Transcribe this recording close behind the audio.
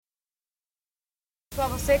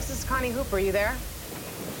1206, this is Connie Hooper. You there?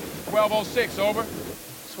 1206, over.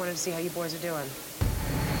 Just wanted to see how you boys are doing.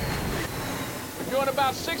 We're doing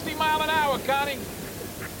about 60 miles an hour, Connie.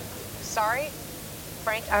 Sorry?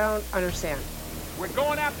 Frank, I don't understand. We're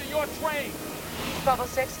going after your train.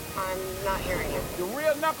 1206, I'm not hearing you. The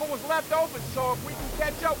rear knuckle was left open, so if we can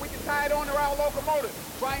catch up, we can tie it on to our locomotive.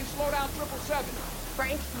 Try and slow down 777.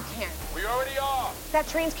 Frank, you can't. We already are. That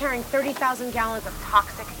train's carrying 30,000 gallons of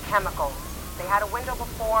toxic chemicals. They had a window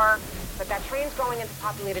before, but that train's going into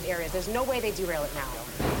populated areas. There's no way they derail it now.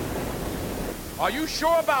 Are you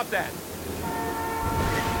sure about that?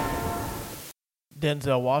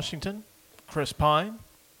 Denzel Washington, Chris Pine,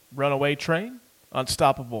 Runaway Train,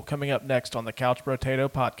 Unstoppable, coming up next on the Couch Potato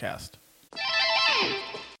Podcast.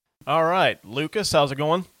 All right, Lucas, how's it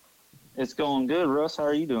going? It's going good, Russ. How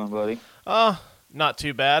are you doing, buddy? Not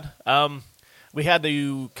too bad. We had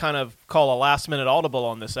to kind of call a last-minute audible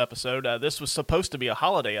on this episode. This was supposed to be a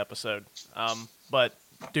holiday episode, but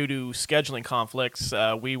due to scheduling conflicts,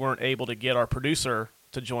 we weren't able to get our producer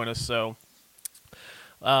to join us. So,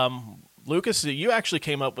 Lucas, you actually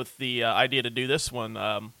came up with the idea to do this one.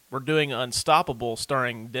 We're doing Unstoppable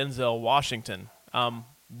starring Denzel Washington.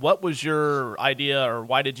 What was your idea, or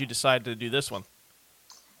why did you decide to do this one?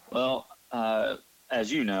 Well, as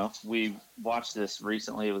you know, we watched this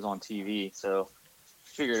recently. It was on TV, so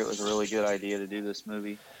figured it was a really good idea to do this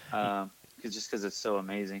movie, because it's so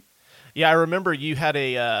amazing. Yeah, I remember you had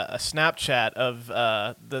a Snapchat of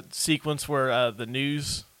the sequence where the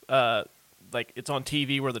news, like it's on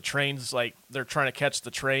TV where the train's like they're trying to catch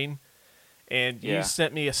the train, and you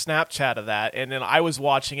sent me a Snapchat of that, and then I was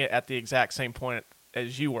watching it at the exact same point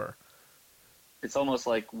as you were. It's almost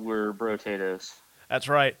like we're brotatoes. That's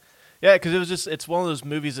right. Yeah, because it's one of those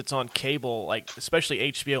movies that's on cable, like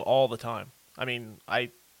especially HBO all the time. I mean, I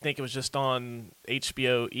think it was just on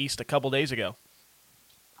HBO East a couple days ago.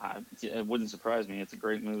 It wouldn't surprise me. It's a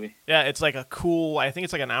great movie. Yeah, it's like I think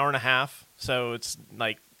it's like an hour and a half, so it's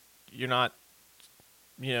like you're not,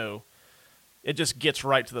 it just gets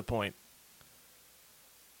right to the point.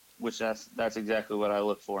 Which that's exactly what I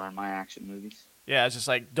look for in my action movies. Yeah, it's just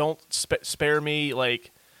like, don't spare me like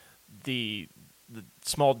the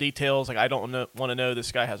small details. Like, I don't want to know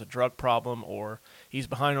this guy has a drug problem or he's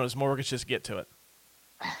behind on his mortgage. Just get to it.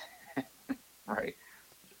 Right.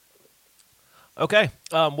 Okay.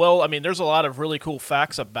 Well, I mean, there's a lot of really cool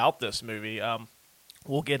facts about this movie.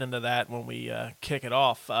 We'll get into that when we kick it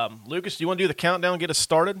off. Lucas, do you want to do the countdown and get us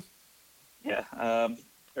started? Yeah.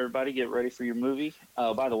 Everybody get ready for your movie.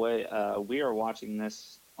 By the way, we are watching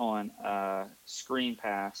this on Screen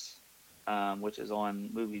Pass, which is on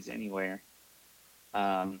Movies Anywhere.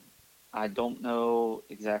 I don't know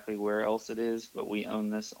exactly where else it is, but we own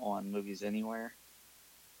this on Movies Anywhere.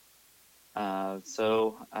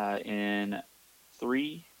 So in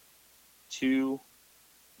 3, 2,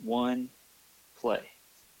 1, play.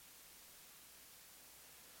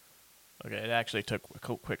 Okay, it actually took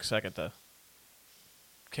a quick second to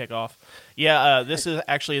kick off. Yeah, this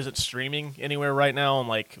isn't streaming anywhere right now on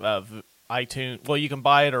like iTunes. Well, you can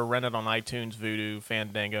buy it or rent it on iTunes, Vudu,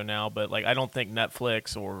 Fandango now, but like I don't think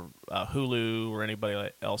Netflix or Hulu or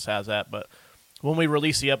anybody else has that. But when we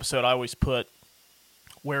release the episode, I always put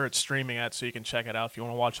where it's streaming at so you can check it out if you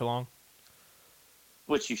want to watch along.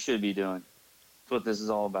 Which you should be doing. That's what this is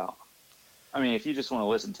all about. I mean, if you just want to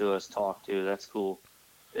listen to us talk too, that's cool.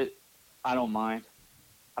 I don't mind.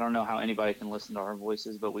 I don't know how anybody can listen to our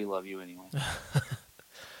voices, but we love you anyway.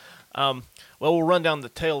 Well, we'll run down the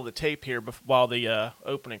tail of the tape here while the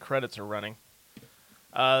opening credits are running.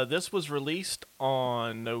 This was released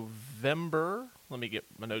on November. Let me get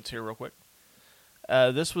my notes here real quick.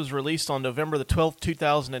 This was released on November the 12th,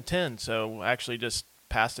 2010, so actually just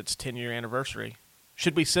past its 10-year anniversary.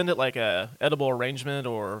 Should we send it like a edible arrangement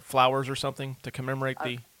or flowers or something to commemorate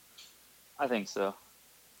the... I think so.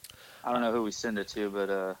 I don't know who we send it to,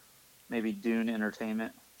 but maybe Dune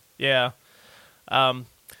Entertainment. Yeah.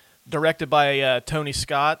 Directed by Tony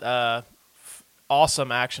Scott.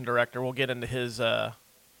 Awesome action director. We'll get into his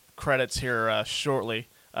credits here shortly.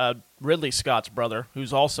 Ridley Scott's brother,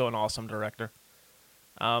 who's also an awesome director.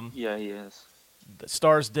 Yeah, he is.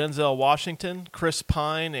 Stars Denzel Washington, Chris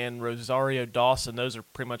Pine, and Rosario Dawson. Those are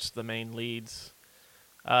pretty much the main leads.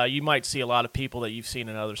 You might see a lot of people that you've seen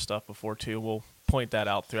in other stuff before, too. We'll point that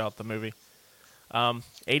out throughout the movie.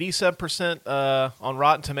 87% on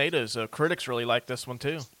Rotten Tomatoes. Critics really like this one,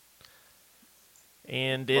 too.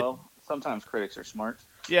 And well, sometimes critics are smart.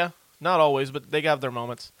 Yeah, not always, but they have their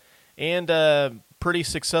moments. And pretty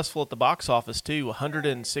successful at the box office, too.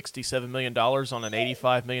 $167 million on an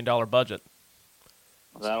 $85 million budget.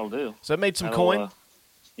 Well, that'll do. So it made some coin?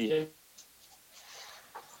 Yeah.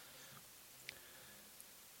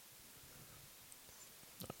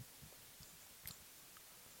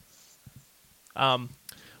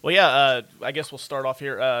 Well, yeah, I guess we'll start off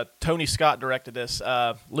here. Tony Scott directed this.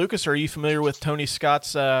 Lucas, are you familiar with Tony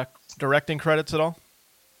Scott's directing credits at all?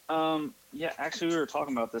 Yeah, actually, we were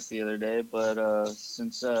talking about this the other day, but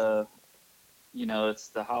since it's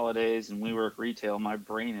the holidays and we work retail, my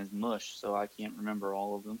brain is mush, so I can't remember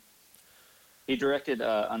all of them. He directed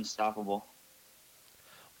Unstoppable.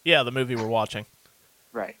 Yeah, the movie we're watching.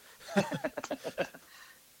 Right.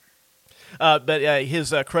 But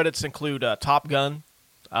his credits include Top Gun,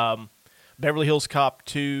 Beverly Hills Cop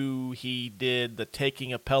 2. He did The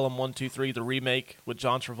Taking of Pelham 1, 2, 3, the remake with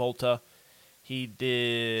John Travolta. He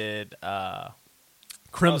did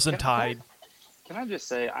Crimson Tide. Can I just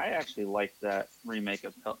say, I actually like that remake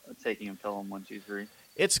of Taking of Pelham 1, 2, 3.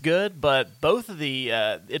 It's good, but both of the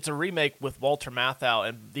it's a remake with Walter Matthau,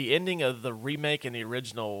 and the ending of the remake and the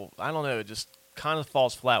original, I don't know, it just kind of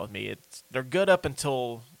falls flat with me. They're good up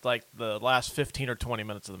until like the last 15 or 20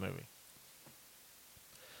 minutes of the movie.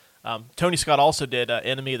 Tony Scott also did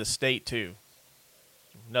Enemy of the State too.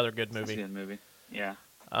 Another good movie. That's a good movie. Yeah.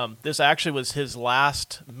 This actually was his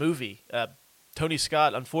last movie. Tony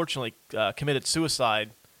Scott unfortunately committed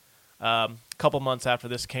suicide a couple months after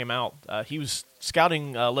this came out. He was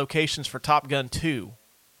scouting locations for Top Gun 2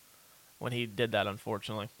 when he did that,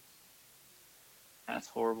 unfortunately. That's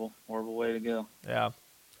horrible. Horrible way to go. Yeah.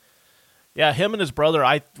 Yeah, him and his brother,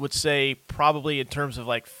 I would say probably in terms of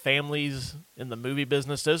like families in the movie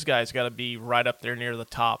business, those guys got to be right up there near the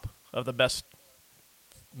top of the best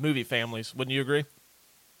movie families. Wouldn't you agree?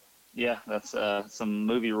 Yeah, that's some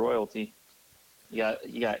movie royalty. You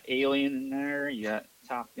got Alien in there. You got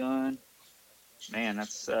Top Gun. Man,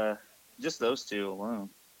 that's just those two alone.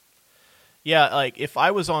 Yeah, like if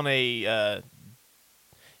I was on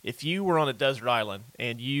if you were on a desert island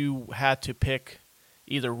and you had to pick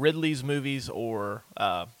either Ridley's movies or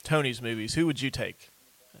Tony's movies, who would you take?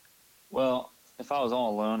 Well, if I was all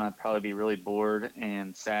alone, I'd probably be really bored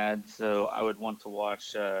and sad. So I would want to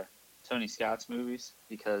watch Tony Scott's movies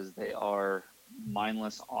because they are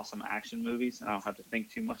mindless, awesome action movies, and I don't have to think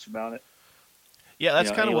too much about it. Yeah, that's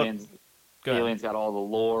kind of what. Alien's got all the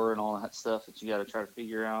lore and all that stuff that you got to try to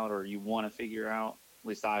figure out, or you want to figure out. At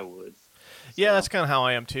least I would. Yeah, that's kind of how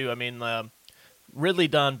I am too. I mean, Ridley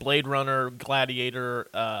done Blade Runner, Gladiator,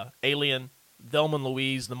 Alien, Thelma and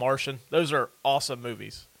Louise, The Martian. Those are awesome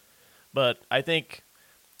movies. But I think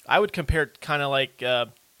I would compare it kind of like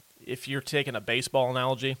if you're taking a baseball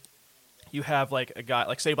analogy, you have like a guy,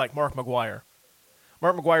 like say like Mark McGwire.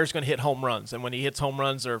 Mark McGwire's going to hit home runs, and when he hits home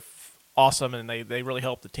runs, they're awesome, and they really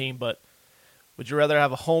help the team. But would you rather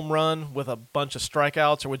have a home run with a bunch of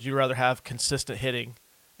strikeouts, or would you rather have consistent hitting?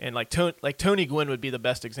 And like Tony Gwynn would be the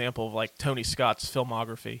best example of like Tony Scott's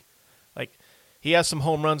filmography. Like he has some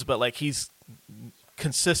home runs, but like he's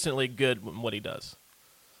consistently good in what he does.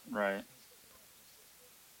 Right.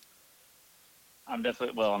 I'm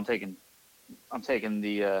taking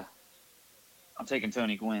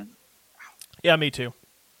Tony Gwynn. Yeah, me too.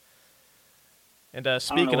 And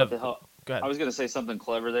speaking of, go ahead. I was gonna say something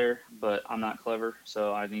clever there, but I'm not clever,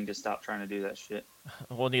 so I need to stop trying to do that shit.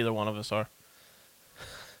 Well, neither one of us are.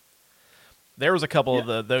 There was a couple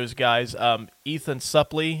of those guys. Ethan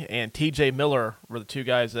Suplee and T.J. Miller were the two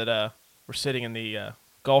guys that were sitting in the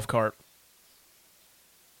golf cart.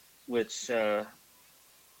 Which,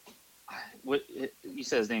 what you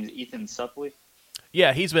said his name's Ethan Suplee?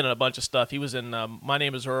 Yeah, he's been in a bunch of stuff. He was in My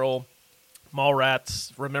Name is Earl,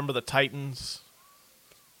 Mallrats, Remember the Titans.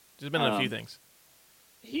 He's been in a few things.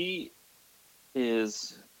 He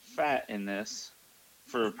is fat in this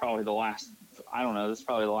for probably the last, I don't know, this is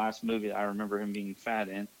probably the last movie that I remember him being fat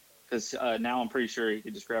in. Because now I'm pretty sure he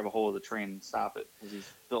could just grab a hold of the train and stop it. Because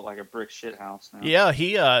he's built like a brick shit house now. Yeah,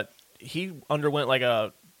 he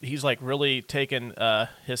underwent he's like really taken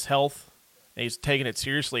his health, and he's taking it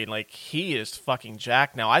seriously. And like he is fucking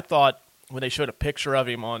jacked now. I thought when they showed a picture of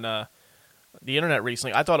him on the internet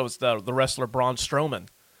recently, I thought it was the wrestler Braun Strowman.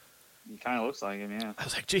 He kind of looks like him, yeah. I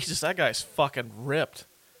was like, Jesus, that guy's fucking ripped.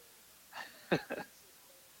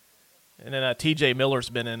 And then T.J. Miller's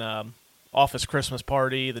been in Office Christmas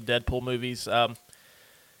Party, the Deadpool movies.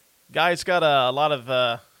 Guy's got a lot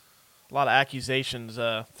of accusations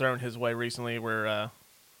thrown his way recently. Where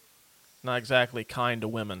not exactly kind to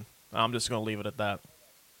women. I'm just going to leave it at that.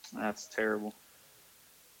 That's terrible.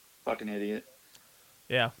 Fucking idiot.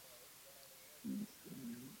 Yeah.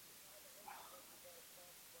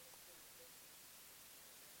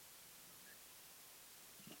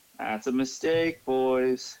 That's a mistake,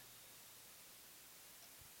 boys.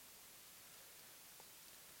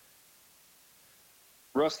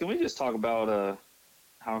 Russ, can we just talk about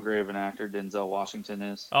how great of an actor Denzel Washington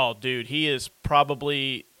is? Oh, dude, he is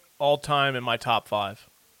probably all time in my top 5.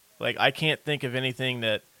 Like, I can't think of anything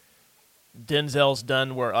that Denzel's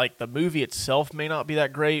done where, like, the movie itself may not be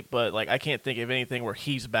that great, but, like, I can't think of anything where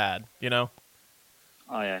he's bad, you know?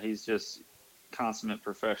 Oh yeah, he's just consummate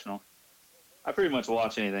professional. I pretty much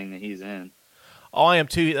watch anything that he's in. Oh, I am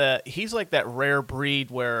too. He's like that rare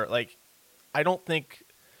breed where, like, I don't think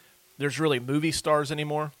there's really movie stars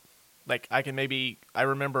anymore. Like, I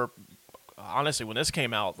remember, honestly, when this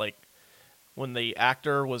came out, like, when the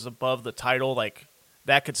actor was above the title, like,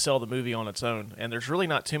 that could sell the movie on its own. And there's really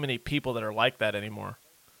not too many people that are like that anymore.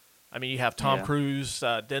 I mean, you have Tom Cruise,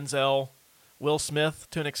 Denzel, Will Smith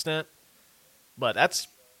to an extent, but that's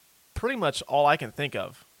pretty much all I can think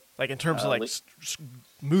of. Like, in terms of, like,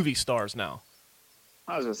 movie stars now.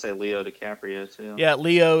 I was going to say Leo DiCaprio, too. Yeah,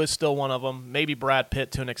 Leo is still one of them. Maybe Brad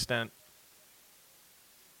Pitt to an extent.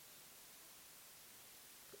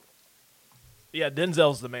 Yeah,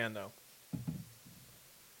 Denzel's the man, though.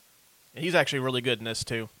 He's actually really good in this,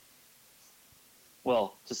 too.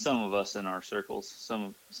 Well, to some of us in our circles,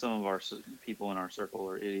 some of our people in our circle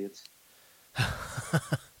are idiots.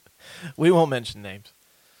 We won't mention names.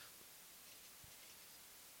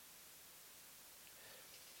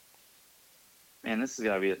 Man, this has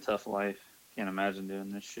got to be a tough life. Can't imagine doing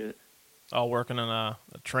this shit. All working in a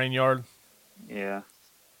train yard? Yeah.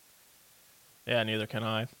 Yeah, neither can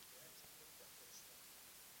I.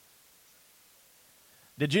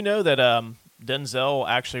 Did you know that Denzel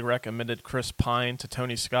actually recommended Chris Pine to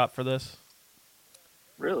Tony Scott for this?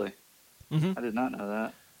 Really? Mm-hmm. I did not know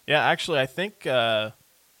that. Yeah, actually, I think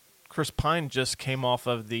Chris Pine just came off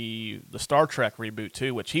of the Star Trek reboot,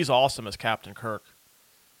 too, which he's awesome as Captain Kirk.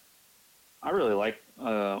 I really like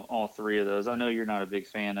all 3 of those. I know you're not a big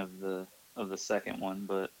fan of the second one,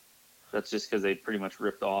 but that's just because they pretty much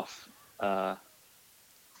ripped off.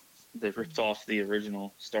 They ripped off the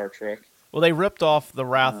original Star Trek. Well, they ripped off the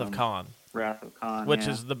Wrath of Khan. Wrath of Khan, which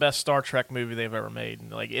is the best Star Trek movie they've ever made. And,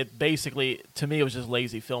 like, it basically, to me, it was just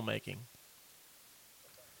lazy filmmaking.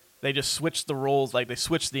 They just switched the roles, like they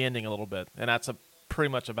switched the ending a little bit, and that's pretty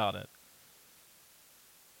much about it.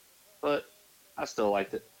 But I still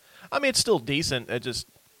liked it. I mean, it's still decent. It just,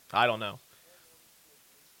 I don't know.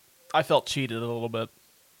 I felt cheated a little bit.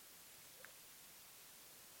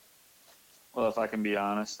 Well, if I can be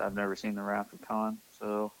honest, I've never seen The Wrath of Khan,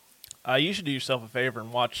 so... You should do yourself a favor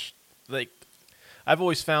and watch, like, I've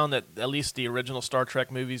always found that at least the original Star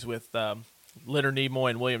Trek movies with Leonard Nimoy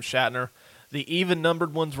and William Shatner, the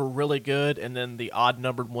even-numbered ones were really good, and then the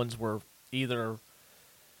odd-numbered ones were either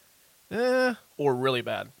or really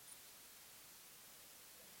bad.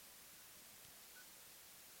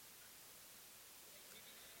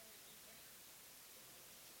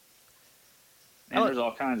 And there's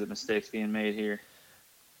all kinds of mistakes being made here.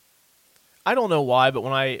 I don't know why, but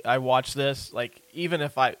when I watched this, like, even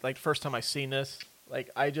if first time I seen this, like,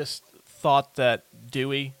 I just thought that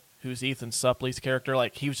Dewey, who's Ethan Suplee's character,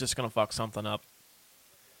 like, he was just going to fuck something up.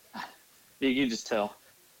 You can just tell.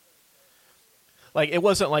 Like, it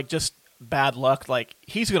wasn't, like, just bad luck. Like,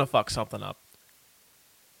 he's going to fuck something up.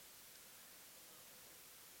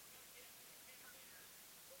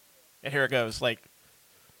 And here it goes. Like,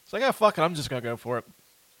 it's like, oh, fuck it, I'm just going to go for it.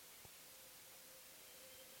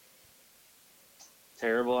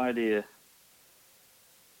 Terrible idea.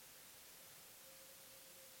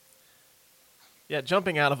 Yeah,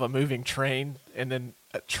 jumping out of a moving train and then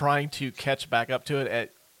trying to catch back up to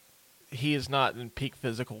it he is not in peak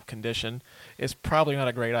physical condition is probably not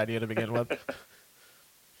a great idea to begin with.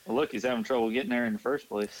 Well, look, he's having trouble getting there in the first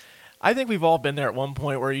place. I think we've all been there at one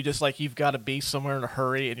point where you just, like, you've got to be somewhere in a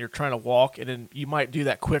hurry and you're trying to walk, and then you might do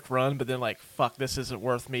that quick run, but then, like, fuck, this isn't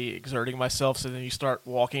worth me exerting myself, so then you start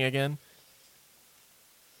walking again.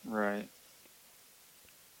 Right.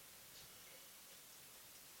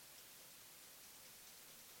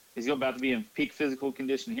 He's about to be in peak physical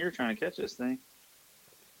condition here trying to catch this thing.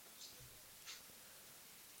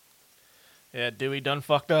 Yeah, Dewey done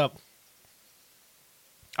fucked up.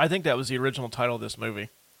 I think that was the original title of this movie.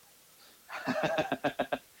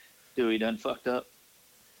 Dewey done fucked up.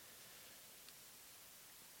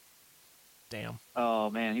 Damn. Oh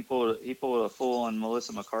man, he pulled a full on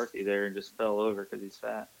Melissa McCarthy there and just fell over because he's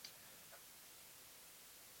fat.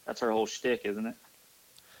 That's her whole shtick, isn't it?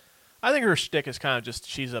 I think her shtick is kind of just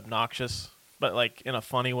she's obnoxious, but, like, in a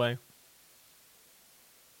funny way.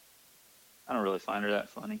 I don't really find her that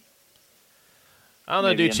funny. I don't know,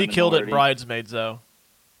 Maybe dude. She killed it in Bridesmaids, though.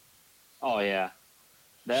 Oh yeah,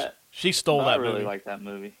 that she stole that movie. I really like that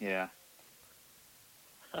movie. Yeah.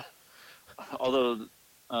 Although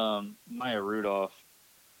Maya Rudolph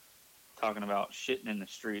talking about shitting in the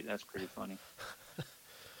street, that's pretty funny.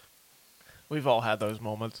 We've all had those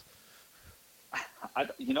moments.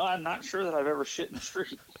 I'm not sure that I've ever shit in the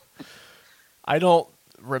street. I don't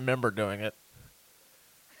remember doing it.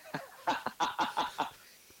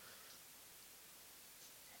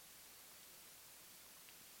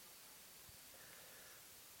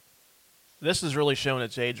 This is really showing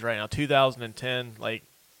its age right now. 2010, like,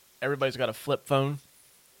 everybody's got a flip phone.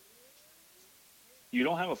 You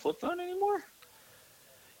don't have a flip phone anymore?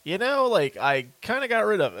 You know, like, I kind of got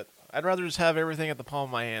rid of it. I'd rather just have everything at the palm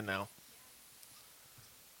of my hand now.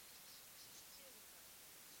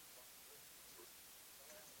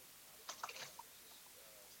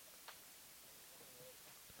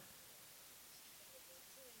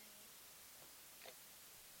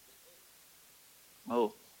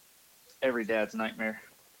 Oh, every dad's nightmare.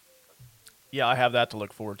 Yeah, I have that to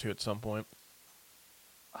look forward to at some point.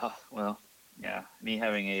 Oh, well, yeah. Me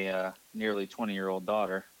having a nearly 20-year-old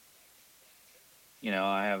daughter,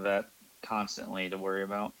 I have that constantly to worry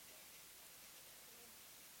about.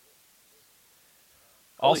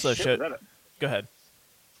 Also, shit, go ahead.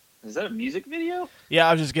 Is that a music video? Yeah,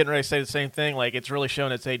 I was just getting ready to say the same thing. Like, it's really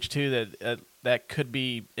showing its age too. That could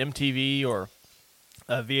be MTV or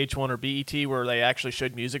VH1 or BET, where they actually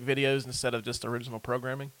showed music videos instead of just original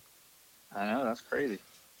programming. I know, that's crazy.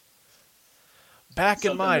 Back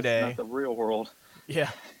in my day, not the real world.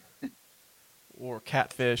 Yeah. Or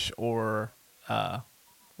Catfish, or what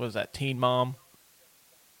was that, Teen Mom?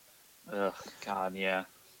 Ugh, God, yeah.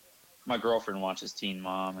 My girlfriend watches Teen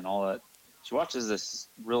Mom and all that. She watches this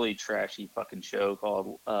really trashy fucking show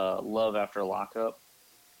called Love After Lockup.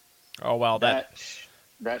 Oh, wow. That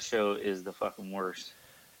show is the fucking worst.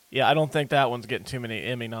 Yeah, I don't think that one's getting too many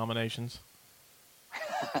Emmy nominations.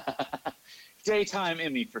 Daytime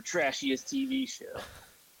Emmy for trashiest TV show.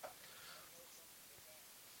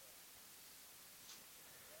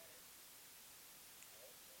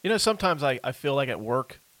 You know, sometimes I feel like at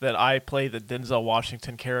work that I play the Denzel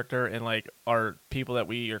Washington character, and like our people that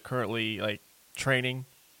we are currently like training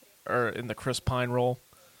are in the Chris Pine role.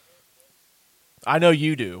 I know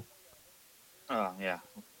you do. Oh, yeah.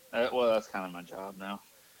 Well, that's kind of my job now.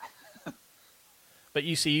 But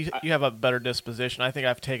you see, you have a better disposition. I think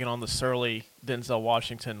I've taken on the surly Denzel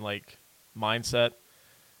Washington like mindset.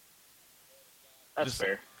 That's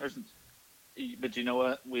fair. But you know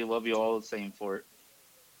what? We love you all the same for it.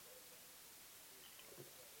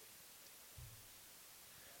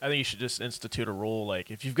 I think you should just institute a rule, like,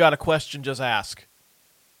 if you've got a question, just ask.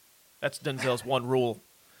 That's Denzel's one rule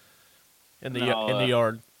in the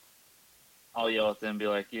yard. I'll yell at them and be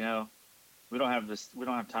like, we don't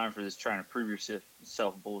have time for this trying to prove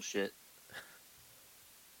yourself bullshit.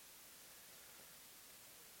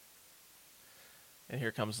 And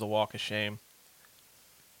here comes the walk of shame.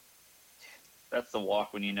 That's the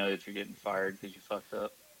walk when you know that you're getting fired because you fucked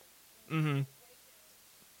up. Mm-hmm.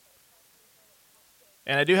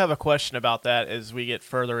 And I do have a question about that as we get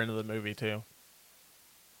further into the movie, too.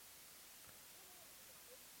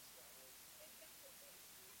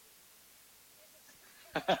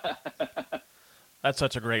 That's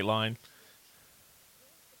such a great line.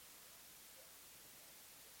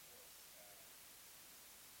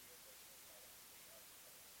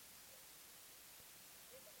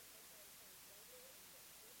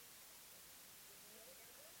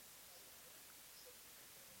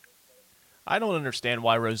 I don't understand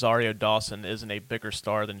why Rosario Dawson isn't a bigger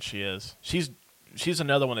star than she is. She's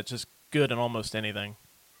another one that's just good in almost anything.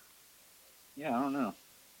 Yeah, I don't know.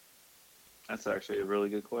 That's actually a really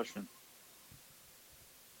good question.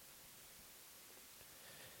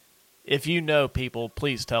 If you know people,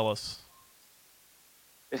 please tell us.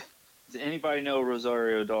 Does anybody know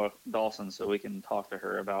Rosario Dawson so we can talk to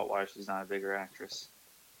her about why she's not a bigger actress?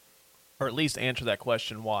 Or at least answer that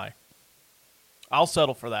question, why. I'll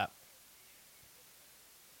settle for that.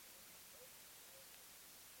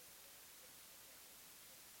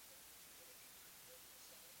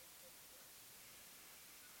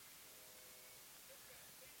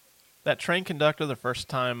 That train conductor, the first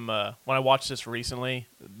time when I watched this recently,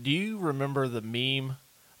 do you remember the meme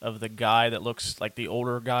of the guy that looks like the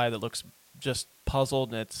older guy that looks just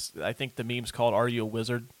puzzled? And I think the meme's called "Are You a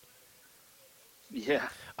Wizard?" Yeah.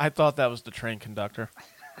 I thought that was the train conductor.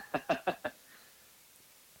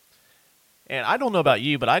 And I don't know about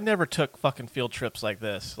you, but I never took fucking field trips like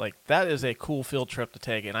this. Like, that is a cool field trip to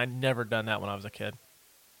take, and I never done that when I was a kid.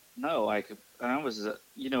 No, I was,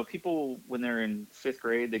 people, when they're in 5th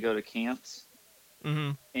grade, they go to camps.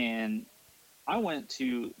 Mm-hmm. And I went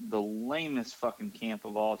to the lamest fucking camp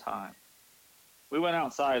of all time. We went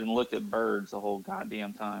outside and looked at birds the whole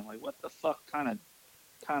goddamn time. Like, what the fuck kind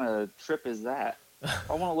of trip is that?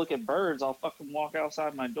 If I want to look at birds, I'll fucking walk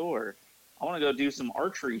outside my door. I want to go do some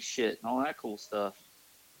archery shit and all that cool stuff.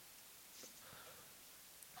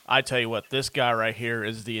 I tell you what, this guy right here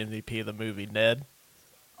is the MVP of the movie, Ned.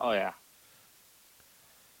 Oh yeah.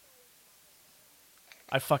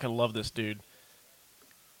 I fucking love this dude.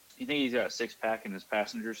 You think he's got a 6-pack in his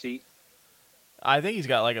passenger seat? I think he's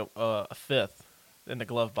got like a fifth in the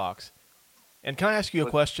glove box. And can I ask you a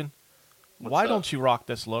question? Why don't you rock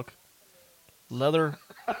this look? Leather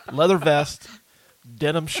vest,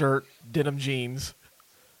 denim shirt, denim jeans.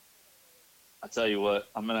 I tell you what,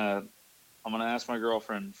 I'm gonna ask my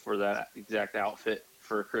girlfriend for that exact outfit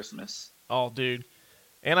for Christmas. Oh, dude.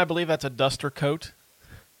 And I believe that's a duster coat.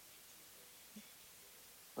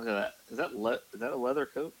 Look at that. Is that a leather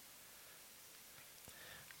coat?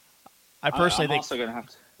 I personally think I'm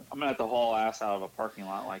gonna have to haul ass out of a parking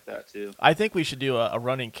lot like that too. I think we should do a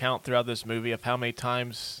running count throughout this movie of how many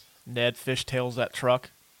times Ned fishtails that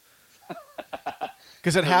truck.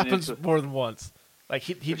 Because it happens more than once. Like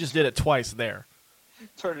he just did it twice there.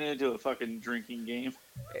 Turn it into a fucking drinking game.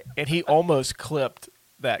 And he almost clipped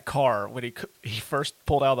that car when he first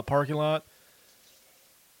pulled out of the parking lot.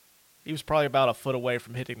 He was probably about a foot away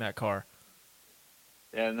from hitting that car.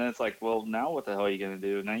 Yeah, and then it's like, well, now what the hell are you gonna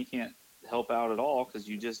do? Now you can't help out at all because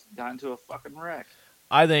you just got into a fucking wreck.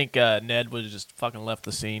 I think Ned would have just fucking left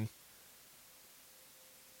the scene.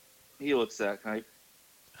 He looks that type.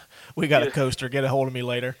 We got a coaster. Get a hold of me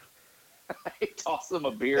later. He tossed him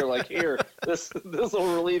a beer like, here, this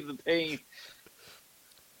will relieve the pain.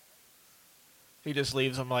 He just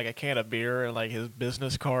leaves him like a can of beer and like his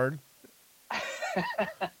business card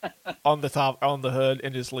on the hood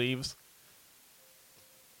and just leaves.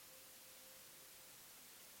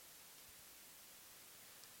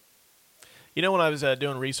 You know, when I was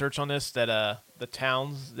doing research on this, that the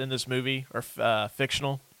towns in this movie are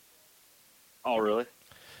fictional. Oh, really?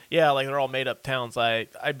 Yeah, like they're all made up towns. I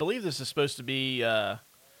believe this is supposed to be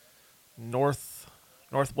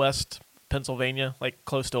northwest Pennsylvania, like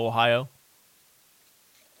close to Ohio.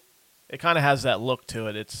 It kind of has that look to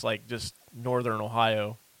it. It's like just northern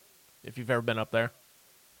Ohio, if you've ever been up there.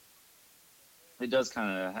 It does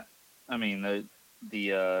kind of. I mean,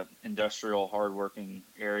 the industrial, hardworking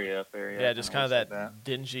area up there. Yeah, just kind of that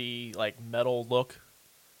dingy, like metal look.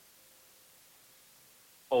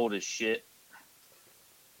 Old as shit.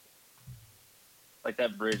 Like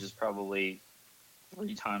that bridge is probably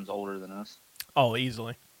 3 times older than us. Oh,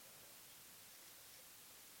 easily.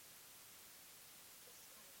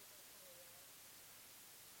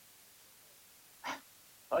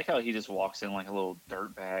 I like how he just walks in like a little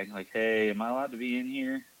dirt bag. Like, hey, am I allowed to be in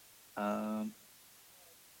here?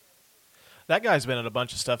 That guy's been in a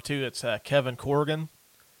bunch of stuff too. It's Kevin Corrigan.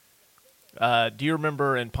 Do you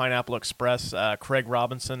remember in Pineapple Express, Craig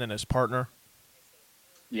Robinson and his partner?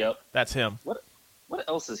 Yep. That's him. What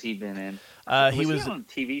else has he been in? He was on a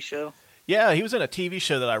TV show? Yeah, he was in a TV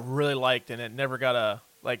show that I really liked, and it never got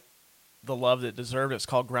the love that it deserved. It's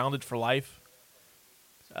called Grounded for Life.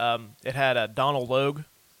 It had Donald Logue,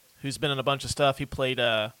 who's been in a bunch of stuff. He played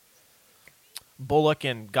Bullock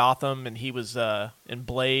in Gotham, and he was in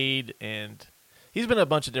Blade, and he's been in a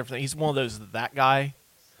bunch of different things. He's one of those that guy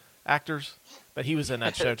actors, but he was in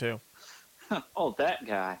that show too. Oh, that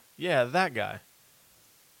guy. Yeah, that guy.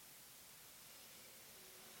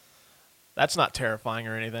 That's not terrifying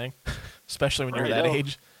or anything, especially when you're that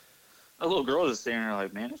age. A little girl is standing there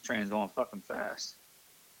like, man, this train's going fucking fast.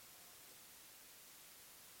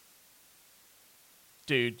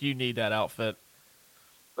 Dude, you need that outfit.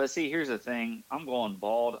 But see, here's the thing. I'm going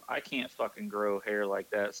bald. I can't fucking grow hair like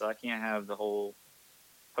that, so I can't have the whole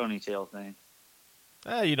ponytail thing.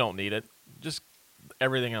 You don't need it. Just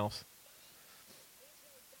everything else.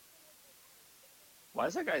 Why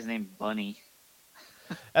is that guy's name Bunny?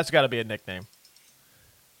 That's got to be a nickname.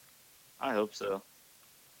 I hope so.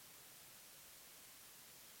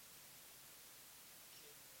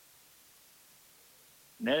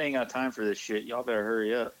 Ned ain't got time for this shit. Y'all better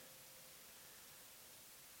hurry up.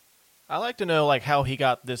 I like to know like how he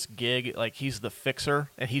got this gig. Like he's the fixer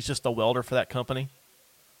and he's just the welder for that company.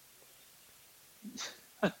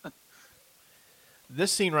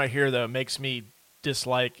 This scene right here though makes me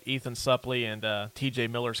dislike Ethan Suplee and T.J.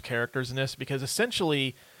 Miller's characters in this because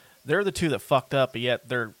essentially they're the two that fucked up, but yet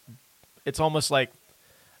it's almost like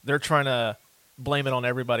they're trying to blame it on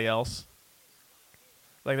everybody else.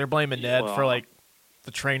 Like they're blaming Ned for like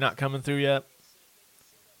the train not coming through yet.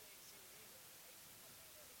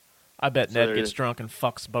 I bet Ned gets drunk and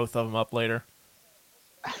fucks both of them up later.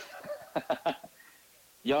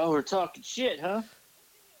 Y'all were talking shit, huh?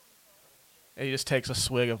 And he just takes a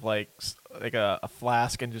swig of like a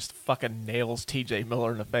flask and just fucking nails T.J.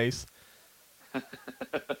 Miller in the face.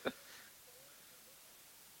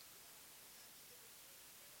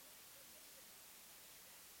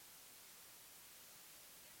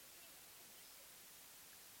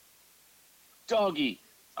 Doggy.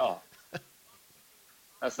 Oh,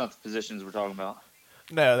 that's not the positions we're talking about.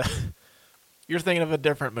 No, you're thinking of a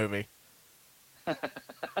different movie. I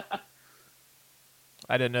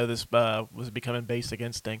didn't know this was becoming Basic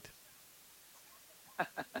Instinct. And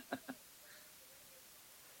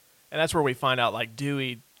that's where we find out, like,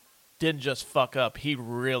 Dewey didn't just fuck up. He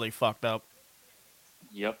really fucked up.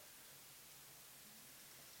 Yep.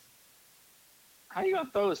 How you gonna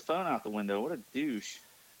throw his phone out the window? What a douche.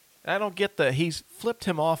 I don't get he's flipped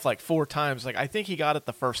him off like 4 times. Like, I think he got it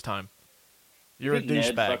the first time. You're a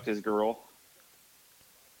Ned douchebag. fucked his girl.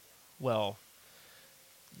 Well,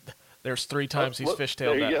 there's 3 times he's Look,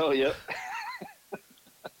 fishtailed there you that. go, yep.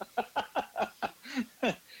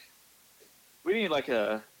 We need like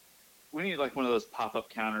one of those pop-up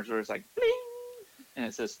counters where it's like bling, and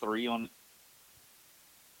it says 3 on.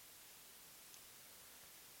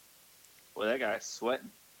 Boy, that guy's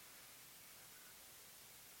sweating.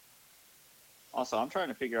 Also, I'm trying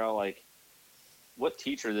to figure out like what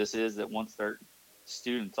teacher this is that wants their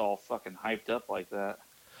students all fucking hyped up like that.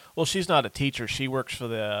 Well, she's not a teacher. She works for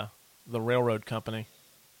the railroad company.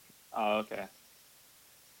 Oh, okay.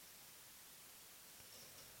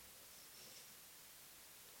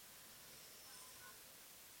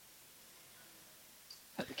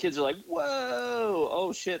 The kids are like, whoa,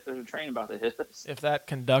 oh shit, there's a train about to hit us. If that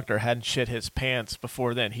conductor hadn't shit his pants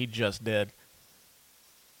before then, he just did.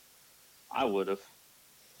 I would have.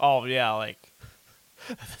 Oh, yeah, like,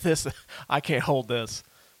 this, I can't hold this.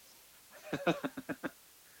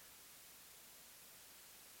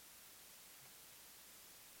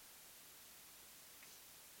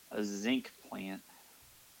 A zinc plant.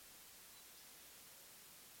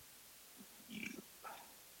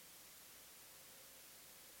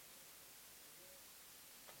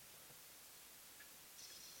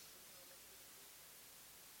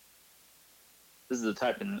 This is the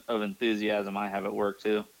type of enthusiasm I have at work,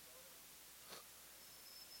 too.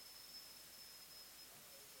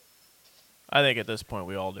 I think at this point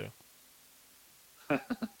we all do.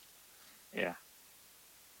 Yeah.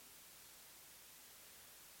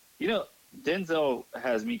 You know, Denzel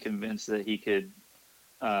has me convinced that he could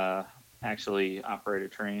actually operate a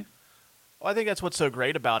train. Well, I think that's what's so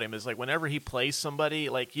great about him is, like, whenever he plays somebody,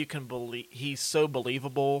 like, you can believe he's so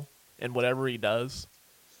believable in whatever he does.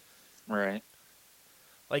 Right.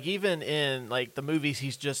 Like, even in, like, the movies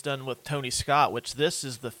he's just done with Tony Scott, which this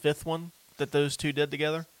is the 5th one that those two did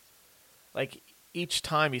together. Like, each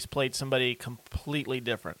time he's played somebody completely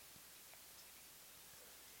different.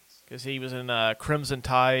 Because he was in Crimson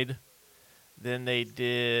Tide. Then they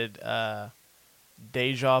did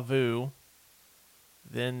Deja Vu.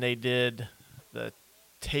 Then they did The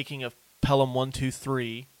Taking of Pelham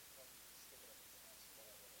 123.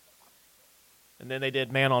 And then they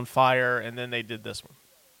did Man on Fire. And then they did this one.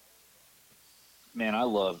 Man, I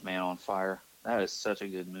love Man on Fire. That is such a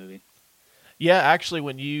good movie. Yeah, actually,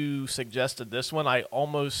 when you suggested this one, I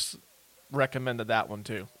almost recommended that one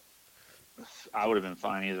too. I would have been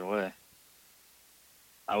fine either way.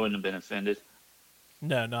 I wouldn't have been offended.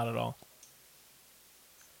 No, not at all.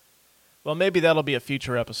 Well, maybe that'll be a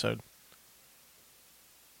future episode.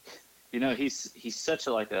 You know, he's such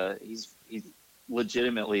a he's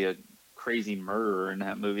legitimately a crazy murderer in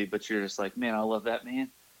that movie, but you're just like, man, I love that man.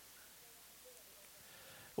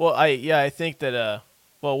 Well, I think that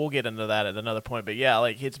well, we'll get into that at another point, but yeah,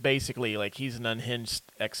 like, it's basically like he's an unhinged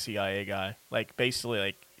ex-CIA guy. Like, basically,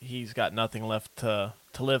 like, he's got nothing left to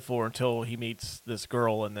live for until he meets this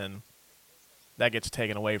girl, and then that gets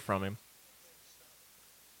taken away from him.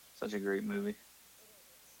 Such a great movie.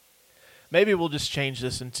 Maybe we'll just change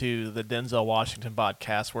this into the Denzel Washington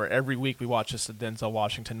podcast, where every week we watch just a Denzel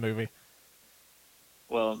Washington movie.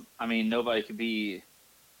 Well, I mean, nobody could be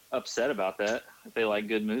upset about that if they like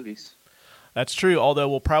good movies. That's true, although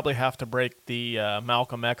we'll probably have to break the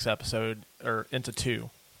Malcolm X episode into 2,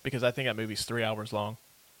 because I think that movie's 3 hours long.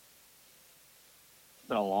 It's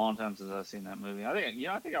been a long time since I've seen that movie.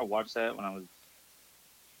 I think I watched that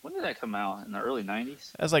when did that come out? In the early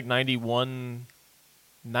 90s? That's like 91,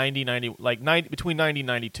 90, like 90, between 90 and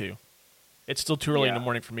 92. It's still too early in the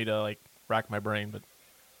morning for me to, like, rack my brain, but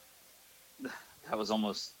that was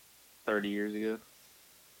almost 30 years ago.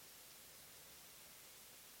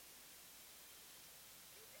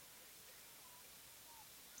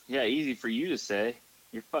 Yeah, easy for you to say.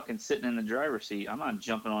 You're fucking sitting in the driver's seat. I'm not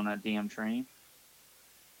jumping on that damn train.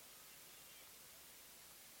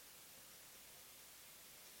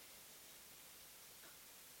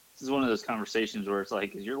 This is one of those conversations where it's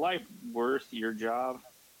like, is your life worth your job?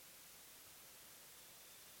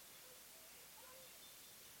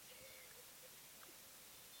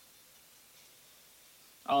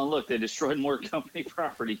 Oh, and look, they destroyed more company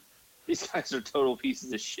property. These guys are total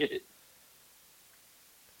pieces of shit.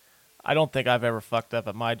 I don't think I've ever fucked up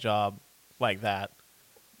at my job like that.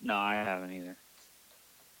 No, I haven't either.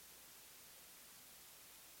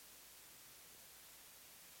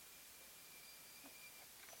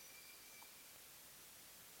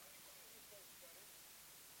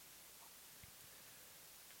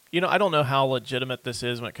 I don't know how legitimate this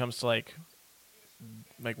is when it comes to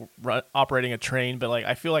operating a train, but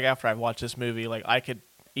I feel like after I've watched this movie, I could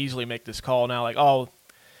easily make this call now. Oh,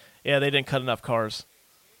 yeah, they didn't cut enough cars.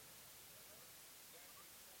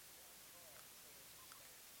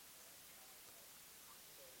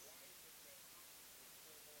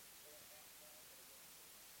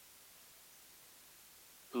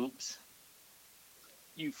 Oops.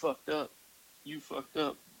 You fucked up. You fucked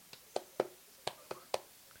up.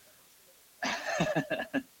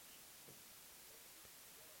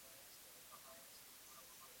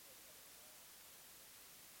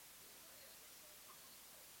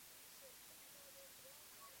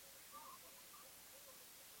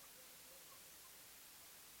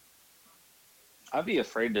 I'd be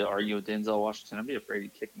afraid to argue with Denzel Washington. I'd be afraid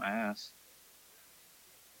he'd kick my ass.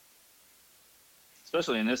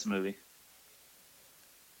 Especially in this movie.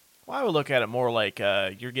 Well, I would look at it more like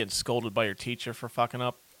you're getting scolded by your teacher for fucking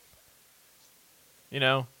up.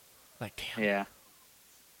 Damn. Yeah.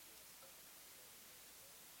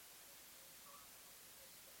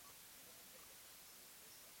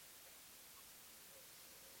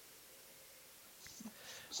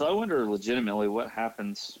 So I wonder legitimately what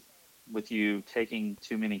happens with you taking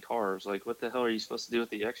too many cars. What the hell are you supposed to do with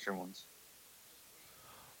the extra ones?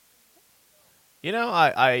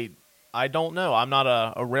 I don't know. I'm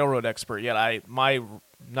not a railroad expert yet. My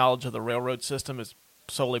knowledge of the railroad system is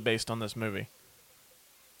solely based on this movie.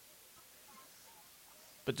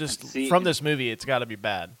 But just from this movie, it's got to be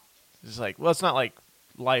bad. It's it's not like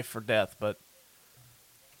life or death, but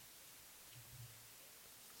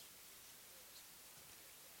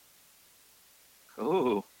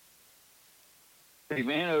Oh, big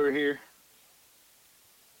man over here.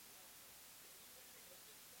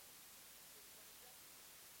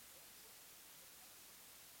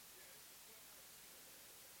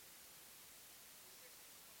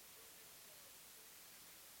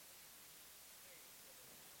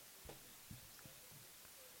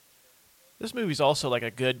 this movie's also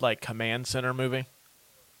a good command center movie.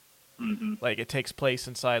 Mm-hmm. It takes place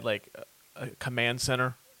inside a command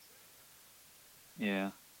center.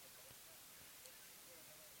 Yeah.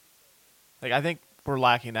 I think we're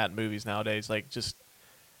lacking that in movies nowadays.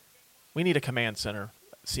 We need a command center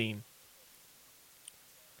scene.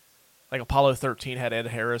 Apollo 13 had Ed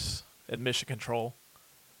Harris at Mission Control.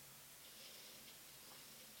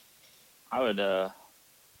 I would, well,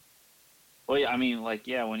 yeah, I mean,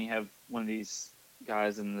 when you have one of these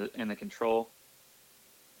guys in the control,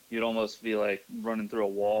 you'd almost be running through a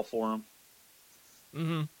wall for him.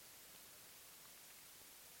 Mm-hmm.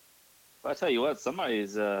 But I tell you what,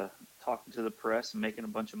 somebody's talking to the press and making a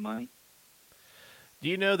bunch of money. Do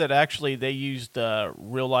you know that actually they used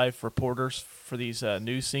real life reporters for these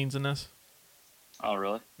news scenes in this? Oh,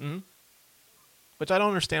 really? Mm-hmm. Which I don't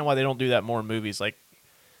understand why they don't do that more in movies.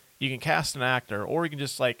 You can cast an actor, or you can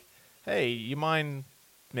just hey, you mind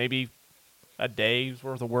maybe a day's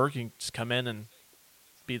worth of work? You can just come in and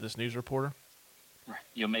be this news reporter. Right.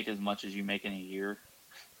 You'll make as much as you make in a year.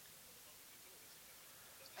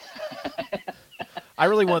 I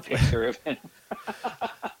really want picture of him.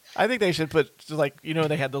 I think they should put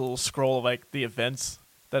they had the little scroll of the events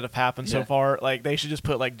that have happened so far. They should just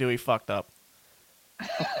put Dewey fucked up.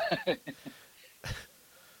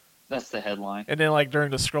 That's the headline. And then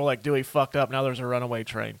during the scroll Dewey fucked up, now there's a runaway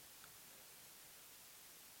train.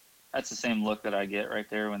 That's the same look that I get right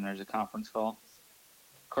there when there's a conference call.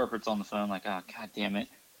 Corporate's on the phone oh, God damn it.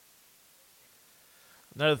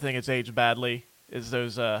 Another thing that's aged badly is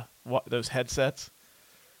those headsets.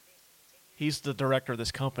 He's the director of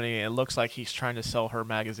this company, and it looks like he's trying to sell her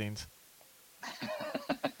magazines.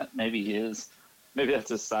 Maybe he is. Maybe that's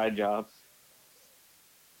his side job.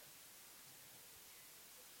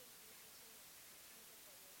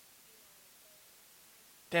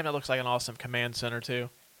 Damn, that looks like an awesome command center, too.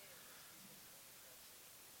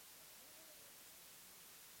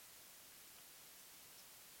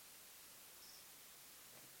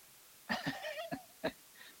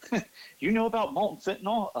 You know about molten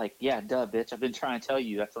fentanyl? Yeah, duh, bitch. I've been trying to tell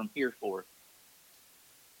you. That's what I'm here for.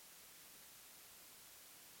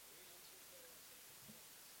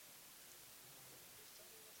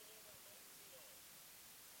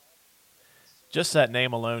 Just that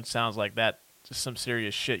name alone sounds like that. Just some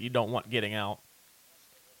serious shit you don't want getting out.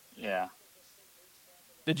 Yeah.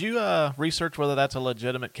 Did you research whether that's a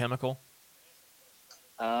legitimate chemical?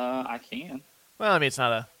 I can. Well, I mean, it's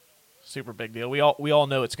not a super big deal. We all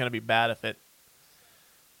know it's going to be bad if it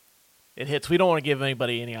hits. We don't want to give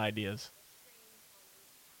anybody any ideas.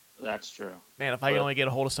 That's true. Man, if I can But only get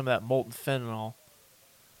a hold of some of that molten fentanyl,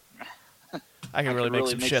 I can I really could make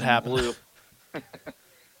really some make shit some happen. glue.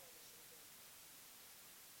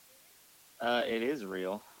 It is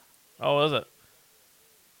real. Oh, is it?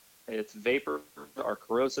 Its vapors are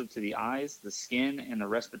corrosive to the eyes, the skin, and the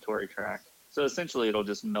respiratory tract. So essentially, it'll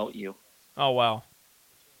just melt you. Oh, wow.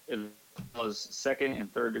 It causes second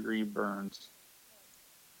and third degree burns.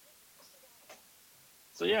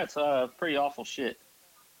 So yeah, it's pretty awful shit.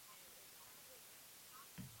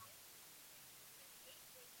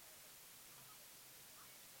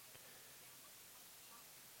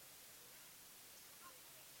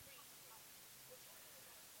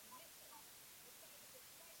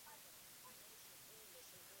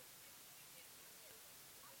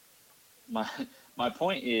 My my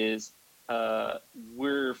point is,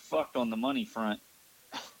 we're fucked on the money front.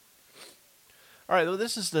 All right, well,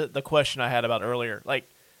 this is the question I had about earlier. Like,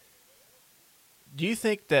 do you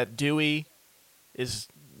think that Dewey is,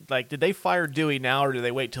 like, did they fire Dewey now or do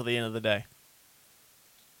they wait till the end of the day?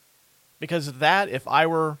 Because that, if I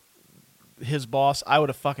were his boss, I would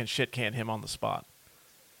have fucking shit canned him on the spot.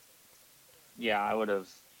 Yeah, I would have,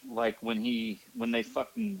 like when they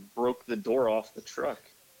fucking broke the door off the truck,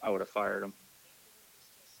 I would have fired him.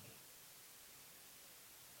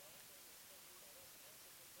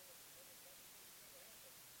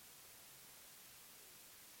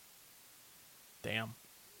 Damn.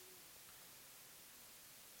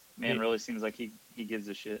 Man, really seems like he gives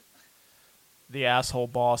a shit. The asshole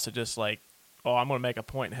boss to just like, oh, I'm going to make a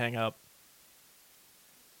point and hang up.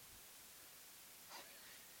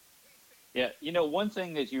 Yeah, you know, one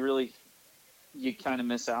thing that you kind of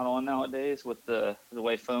miss out on nowadays with the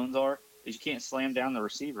way phones are is you can't slam down the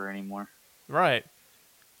receiver anymore. Right.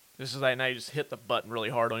 This is like now you just hit the button really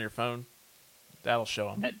hard on your phone. That'll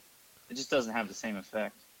show them. It just doesn't have the same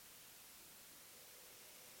effect.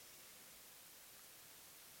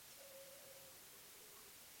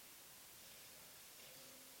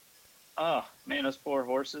 Oh, man, those poor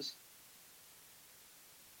horses.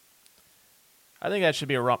 I think that should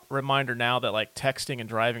be a reminder now that like texting and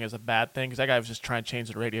driving is a bad thing because that guy was just trying to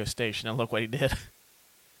change the radio station and look what he did.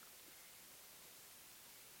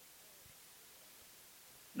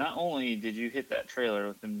 Not only did you hit that trailer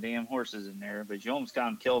with them damn horses in there, but you almost got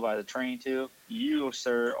him killed by the train too. You,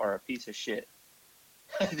 sir, are a piece of shit.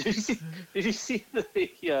 Did you see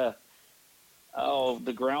the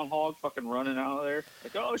groundhog fucking running out of there?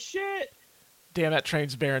 Like, oh shit! Damn, that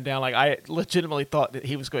train's bearing down. Like I legitimately thought that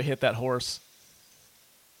he was going to hit that horse.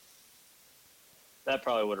 That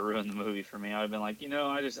probably would have ruined the movie for me. I'd have been like, I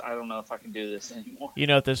don't know if I can do this anymore. You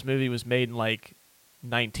know, if this movie was made in like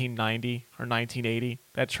 1990 or 1980,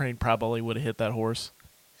 that train probably would have hit that horse.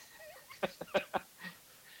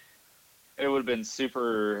 It would have been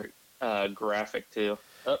super graphic too.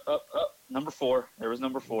 Up. Number 4. There was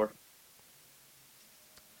number 4.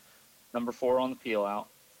 Number 4 on the peel out.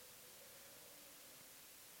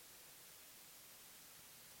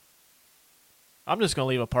 I'm just going to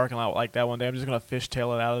leave a parking lot like that one day. I'm just going to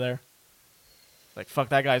fishtail it out of there. Like, fuck,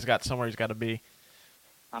 that guy's got somewhere he's got to be.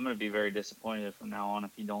 I'm going to be very disappointed from now on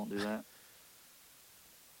if you don't do that.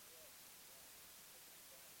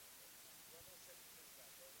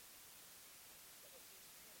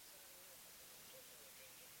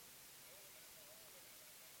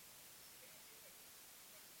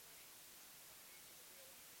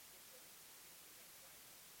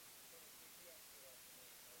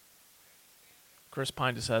 Chris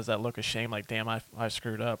Pine just has that look of shame like, damn, I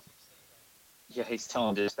screwed up. Yeah, he's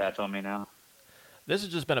telling dispatch on me now. This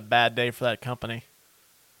has just been a bad day for that company.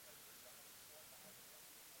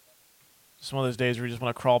 Just one of those days where you just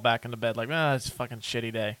want to crawl back into bed like, it's a fucking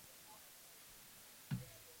shitty day.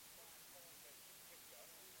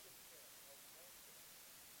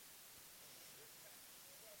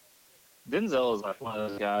 Denzel is like one of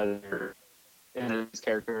those guys, and his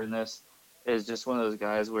character in this is just one of those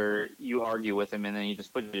guys where you argue with him and then you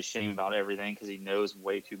just put him to shame about everything because he knows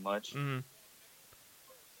way too much. Mm-hmm.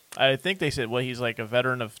 I think they said, he's like a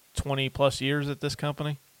veteran of 20 plus years at this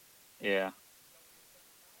company. Yeah.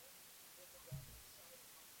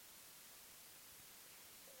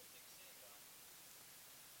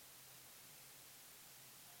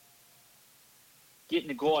 Getting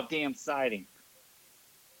the goddamn siding.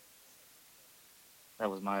 That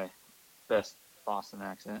was my best Boston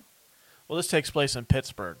accent. Well, this takes place in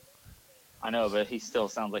Pittsburgh. I know, but he still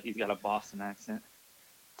sounds like he's got a Boston accent.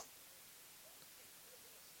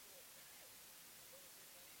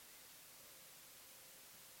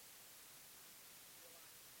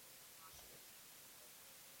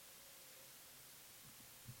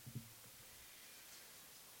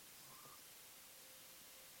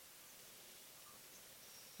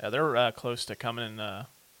 Yeah, they're close to coming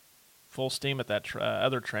full steam at that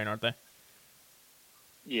other train, aren't they?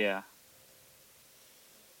 Yeah.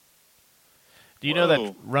 Do you know that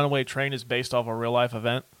Whoa. Runaway Train is based off a real life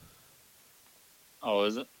event? Oh,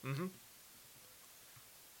 is it? Mm-hmm.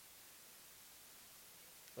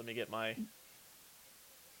 Let me get my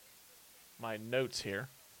notes here.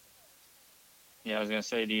 Yeah, I was gonna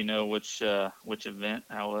say, do you know which event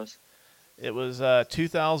that was? It was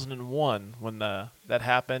 2001 when that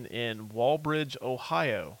happened in Walbridge,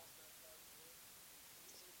 Ohio.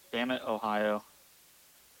 Damn it, Ohio.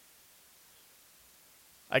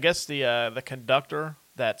 I guess the conductor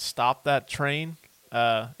that stopped that train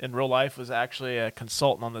in real life was actually a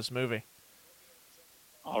consultant on this movie.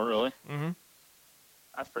 Oh, really? Mm-hmm.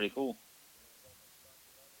 That's pretty cool.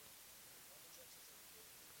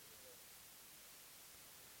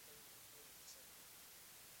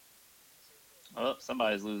 Oh,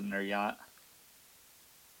 somebody's losing their yacht.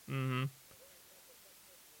 Mm-hmm.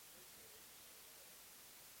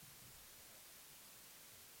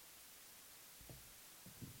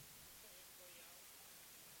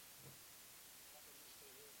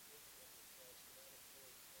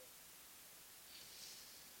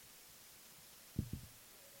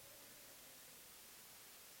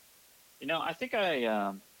 You know, I think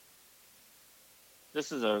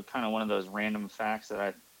this is a kind of one of those random facts that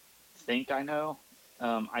I think I know.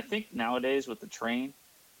 I think nowadays with the train,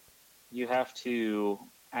 you have to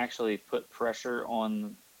actually put pressure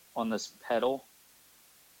on this pedal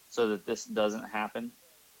so that this doesn't happen.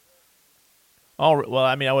 Oh, well,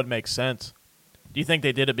 I mean, that would make sense. Do you think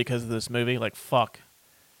they did it because of this movie? Like, fuck.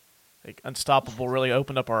 Like, Unstoppable really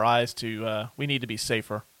opened up our eyes to, we need to be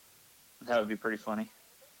safer. That would be pretty funny.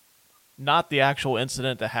 Not the actual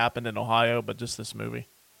incident that happened in Ohio, but just this movie.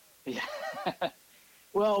 Yeah.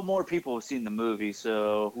 Well, more people have seen the movie,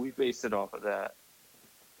 so we based it off of that.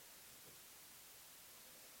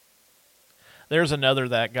 There's another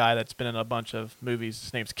that guy that's been in a bunch of movies.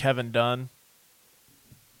 His name's Kevin Dunn.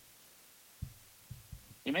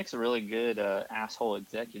 He makes a really good asshole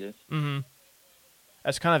executive. Mm-hmm.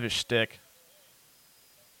 That's kind of his shtick.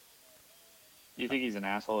 Do you think he's an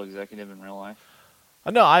asshole executive in real life?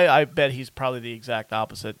 No, I bet he's probably the exact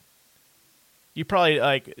opposite. You probably,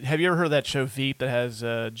 like, have you ever heard of that show Veep that has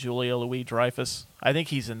Julia Louis-Dreyfus? I think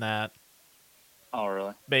he's in that. Oh,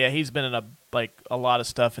 really? But yeah, he's been in a lot of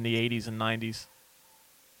stuff in the 80s and 90s.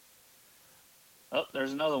 Oh,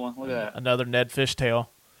 there's another one. Look at that. Another Ned Fishtail.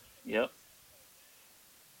 Yep.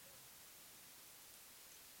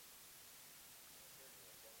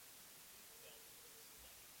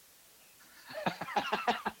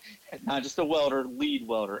 Not just a welder, lead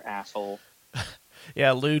welder, asshole.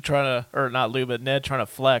 Yeah, Lou trying to, or not Lou, but Ned trying to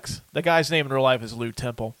flex. The guy's name in real life is Lou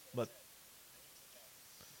Temple, but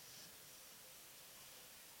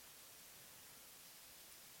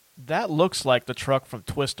that looks like the truck from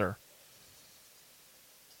Twister.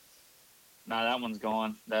 Nah, that one's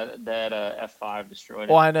gone. That F5 destroyed it.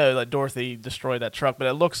 Well, I know that Dorothy destroyed that truck, but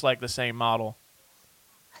it looks like the same model.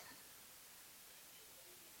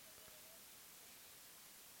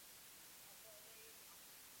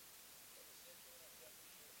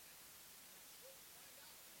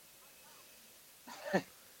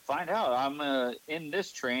 Find out. I'm in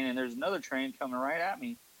this train, and there's another train coming right at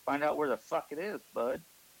me. Find out where the fuck it is, bud.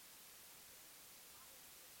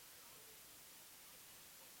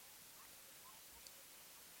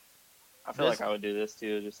 I feel like I would do this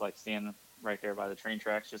too, just like stand right there by the train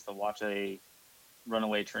tracks just to watch a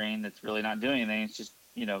runaway train that's really not doing anything. It's just,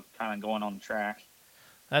 kind of going on the track.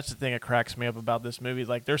 That's the thing that cracks me up about this movie.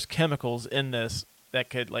 Like, there's chemicals in this that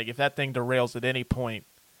could, like, if that thing derails at any point,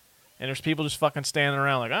 and there's people just fucking standing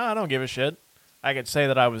around like, I don't give a shit, I could say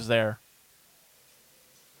that I was there.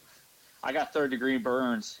 I got third-degree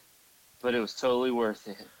burns, but it was totally worth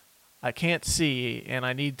it. I can't see, and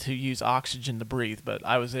I need to use oxygen to breathe, but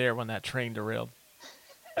I was there when that train derailed.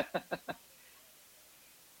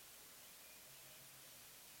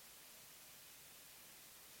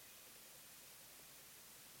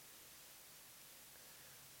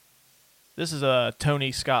 This is a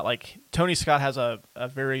Tony Scott. Like, Tony Scott has a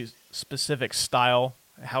very specific style,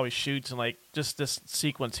 how he shoots, and, like, just this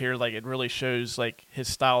sequence here, like, it really shows, like, his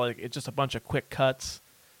style. Like, it's just a bunch of quick cuts.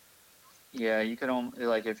 Yeah, you could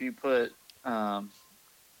like if you put kind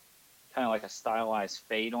of like a stylized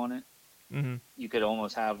fade on it, Mm-hmm. you could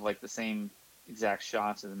almost have like the same exact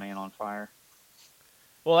shots as Man on Fire.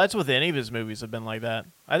 Well, that's with any of his movies have been like that.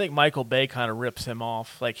 I think Michael Bay kind of rips him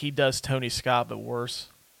off. Like, he does Tony Scott, but worse.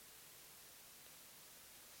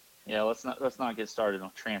 Yeah, let's not get started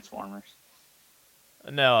on Transformers.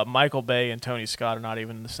 No, Michael Bay and Tony Scott are not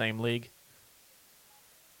even in the same league.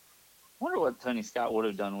 what Tony Scott would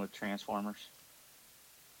have done with Transformers.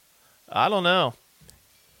 I don't know.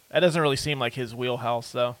 That doesn't really seem like his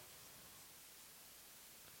wheelhouse, though.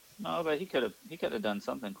 No, but he could have done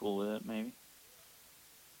something cool with it, maybe.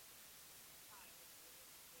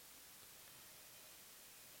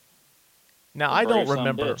 Now, I don't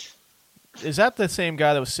remember. Bitch. Is that the same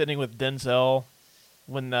guy that was sitting with Denzel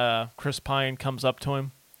when Chris Pine comes up to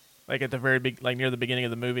him, like at the very big, like near the beginning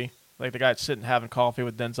of the movie, like the guy that's sitting having coffee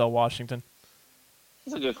with Denzel Washington?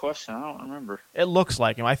 That's a good question. I don't remember. It looks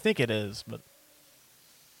like him. I think it is, but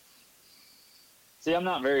See, I'm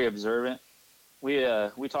not very observant. We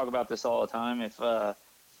talk about this all the time.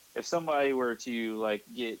 If somebody were to like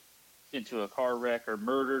get into a car wreck or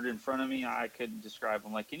murdered in front of me, I couldn't describe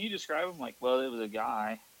him. Like, can you describe him? Like, well, it was a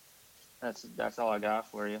guy. That's all I got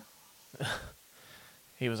for you.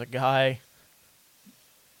 he was a guy.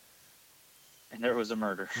 And there was a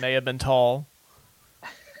murder. May have been tall.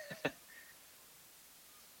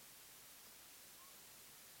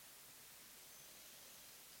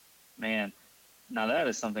 Man, now that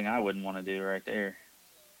is something I wouldn't want to do right there.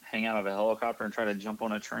 Hang out of a helicopter and try to jump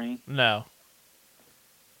on a train. No.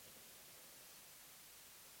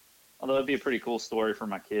 Although it'd be a pretty cool story for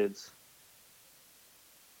my kids.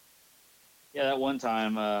 Yeah, that one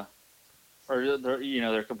time,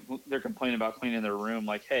 they're complaining about cleaning their room.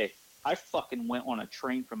 Like, hey, I fucking went on a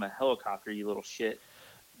train from a helicopter, you little shit.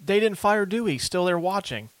 They didn't fire Dewey. Still there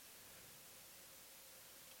watching.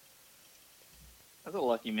 That's a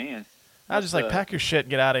lucky man. I was just like, pack your shit and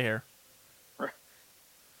get out of here.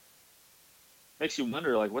 Makes you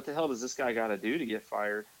wonder, like, what the hell does this guy got to do to get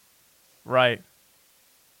fired? Right.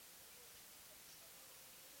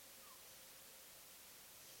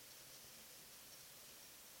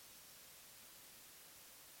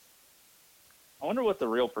 I wonder what the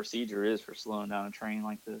real procedure is for slowing down a train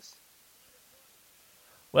like this.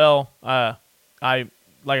 Well, like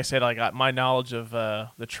I said, I got my knowledge of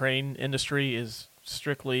the train industry is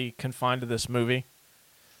strictly confined to this movie.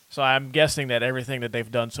 So I'm guessing that everything that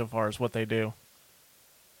they've done so far is what they do.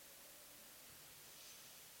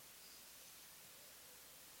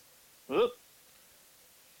 Whoop.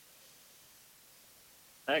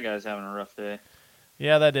 That guy's having a rough day.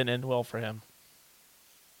 Yeah, that didn't end well for him.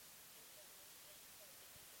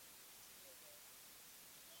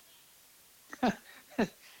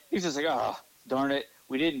 He's just like, oh, darn it,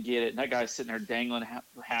 we didn't get it. And that guy's sitting there dangling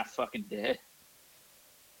half fucking dead.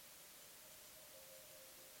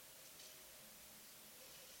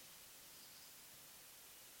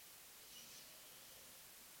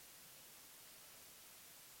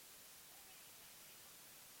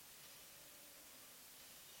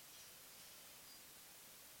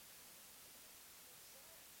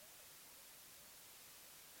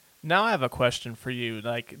 Now I have a question for you.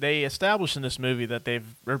 Like, they established in this movie that they're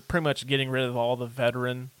pretty much getting rid of all the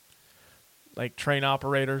veteran, like, train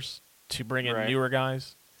operators to bring in newer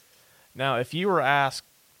guys. Now, if you were asked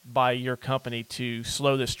by your company to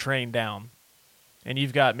slow this train down, and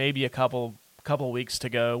you've got maybe a couple weeks to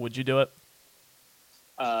go, would you do it?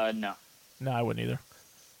 No. No, I wouldn't either.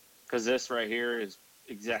 Because this right here is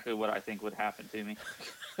exactly what I think would happen to me.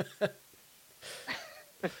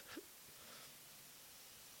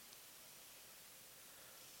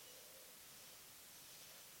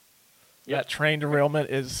 That train derailment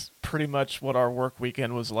is pretty much what our work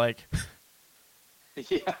weekend was like.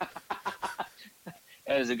 Yeah.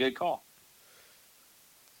 That is a good call.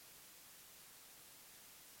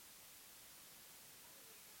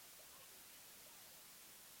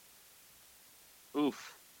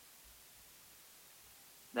 Oof.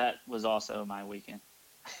 That was also my weekend.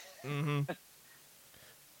 Mm-hmm.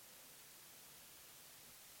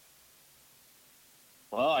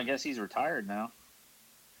 Well, I guess he's retired now.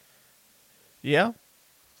 Yeah.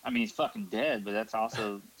 I mean, he's fucking dead, but that's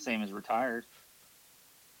also same as retired.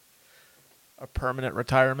 A permanent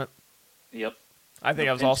retirement. Yep. I think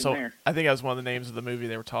I was one of the names of the movie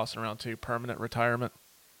they were tossing around too. Permanent retirement.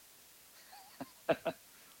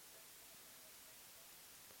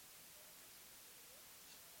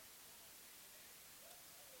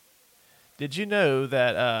 Did you know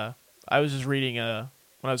that I was just reading when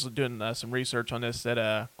I was doing some research on this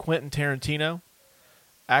that Quentin Tarantino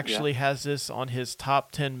actually has this on his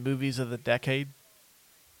top 10 movies of the decade?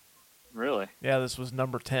 Really? Yeah, this was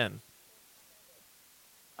number 10.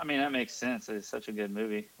 I mean, that makes sense. It's such a good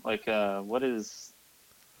movie. Like, what is?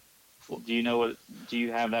 Do you know what? Do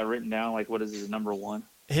you have that written down? Like, what is his number one?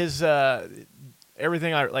 His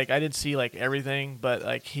everything. I didn't see like everything, but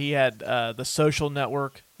like he had The Social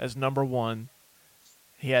Network as number 1.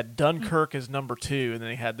 He had Dunkirk as number 2, and then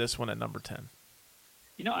he had this one at number 10.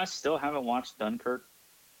 You know, I still haven't watched Dunkirk.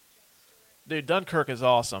 Dude, Dunkirk is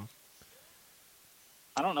awesome.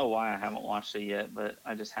 I don't know why I haven't watched it yet, but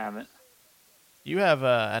I just haven't. You have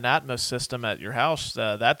an Atmos system at your house.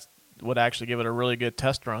 That would actually give it a really good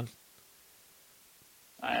test run.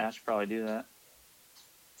 I should probably do that.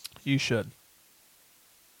 You should.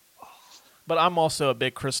 But I'm also a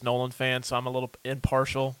big Chris Nolan fan, so I'm a little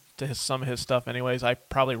impartial to some of his stuff anyways. I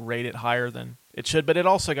probably rate it higher than it should, but it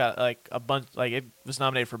also got like a bunch, like it was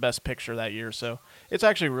nominated for Best Picture that year, so it's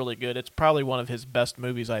actually really good. It's probably one of his best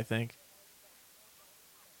movies, I think.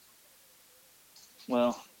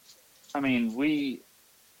 Well, I mean, we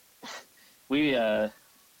rented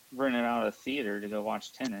out a theater to go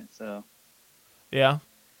watch Tenet, so Yeah.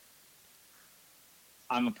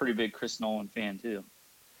 I'm a pretty big Chris Nolan fan too.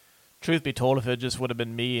 Truth be told, if it just would have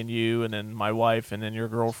been me and you and then my wife and then your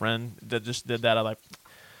girlfriend that just did that, I'm like,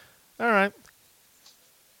 all right,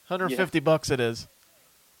 $150 it is.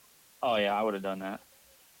 Oh yeah, I would have done that.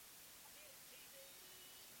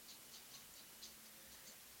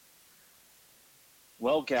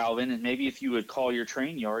 Well, Calvin, and maybe if you would call your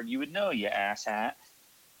train yard, you would know, you asshat.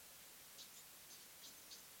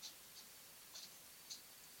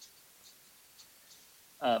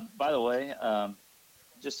 By the way,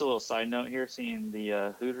 just a little side note here, seeing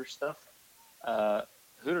the Hooters stuff.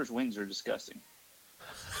 Hooters wings are disgusting.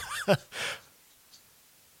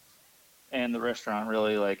 And the restaurant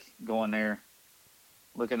really, like, going there,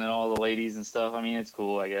 looking at all the ladies and stuff. I mean, it's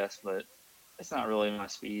cool, I guess, but it's not really my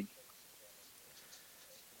speed.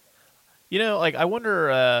 You know, like, I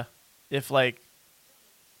wonder if, like,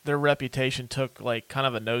 their reputation took, like, kind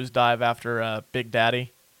of a nosedive after Big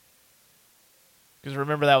Daddy. Because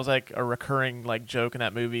remember that was, like, a recurring, like, joke in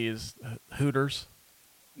that movie is Hooters.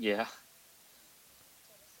 Yeah.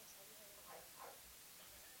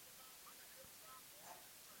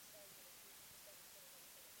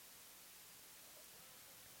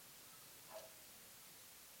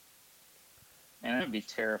 Man, that'd be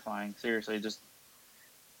terrifying. Seriously,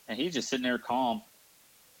 and he's just sitting there calm.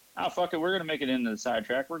 Oh, fuck it, we're gonna make it into the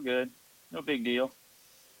sidetrack. We're good. No big deal.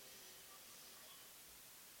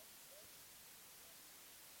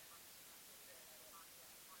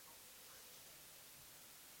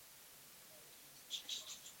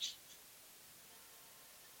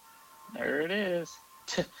 There it is.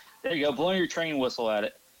 There you go. Blow your train whistle at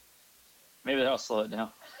it. Maybe that'll slow it down.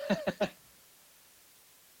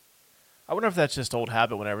 I wonder if that's just old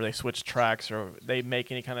habit whenever they switch tracks or they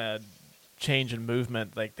make any kind of change in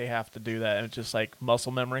movement, like they have to do that, and it's just like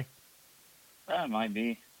muscle memory. That might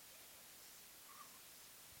be.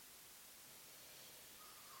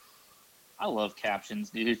 I love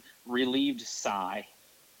captions, dude. Relieved sigh.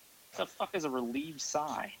 What the fuck is a relieved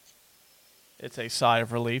sigh? It's a sigh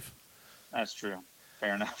of relief. That's true.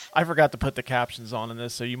 Fair enough. I forgot to put the captions on in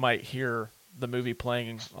this, so you might hear the movie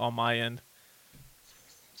playing on my end.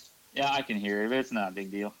 Yeah, I can hear it, but it's not a big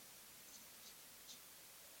deal.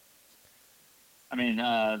 I mean,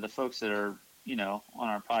 the folks that are, on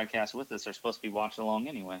our podcast with us are supposed to be watching along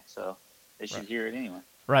anyway, so they should hear it anyway.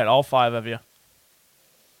 Right, all 5 of you.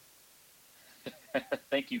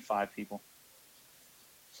 Thank you, 5 people.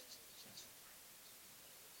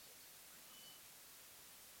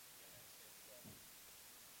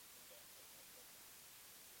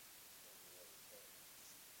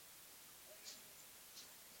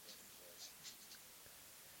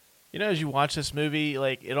 You know, as you watch this movie,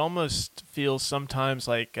 like it almost feels sometimes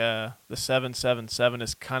like the 777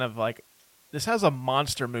 is kind of like this has a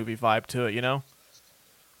monster movie vibe to it. You know,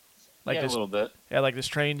 like yeah, this, a little bit. Yeah, like this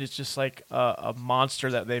train is just like a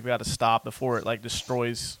monster that they've got to stop before it like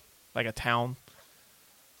destroys like a town.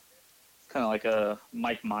 Kind of like a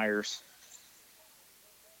Mike Myers.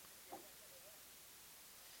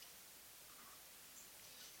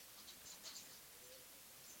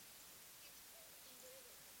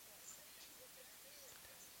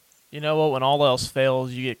 You know what? When all else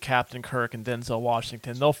fails, you get Captain Kirk and Denzel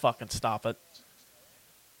Washington. They'll fucking stop it.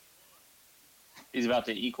 He's about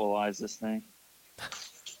to equalize this thing.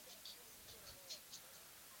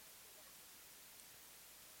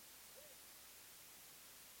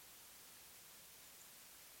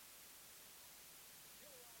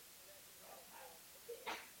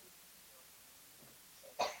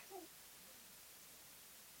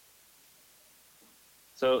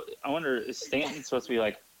 So I wonder, is Stanton supposed to be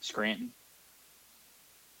like Scranton?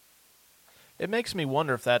 It makes me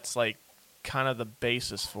wonder if that's like kind of the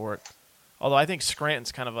basis for it. Although I think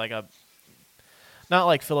Scranton's kind of like a, not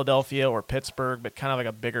like Philadelphia or Pittsburgh, but kind of like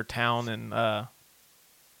a bigger town in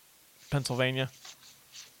Pennsylvania.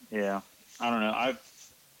 Yeah, I don't know.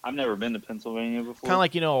 I've never been to Pennsylvania before. Kind of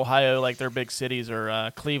like, Ohio, like their big cities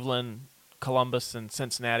are Cleveland, Columbus and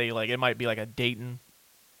Cincinnati. Like it might be like a Dayton.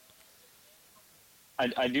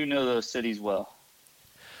 I do know those cities well.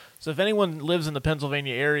 So if anyone lives in the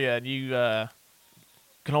Pennsylvania area, and you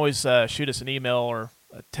can always shoot us an email or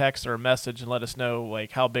a text or a message and let us know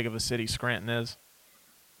like how big of a city Scranton is.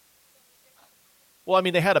 Well, I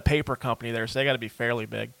mean they had a paper company there, so they got to be fairly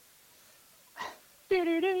big.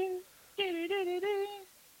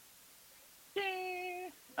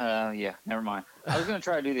 Yeah, never mind. I was gonna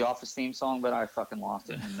try to do the Office theme song, but I fucking lost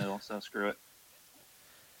it in the middle, so screw it.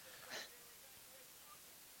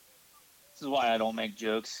 This is why I don't make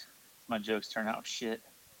jokes. My jokes turn out shit.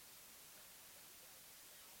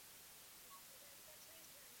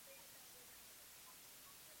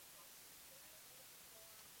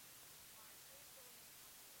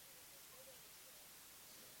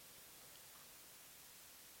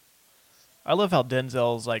 I love how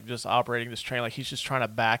Denzel's like just operating this train, like he's just trying to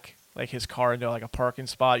back like his car into like a parking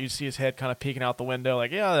spot. You see his head kind of peeking out the window,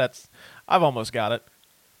 like I've almost got it.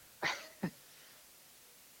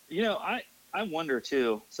 You know, I wonder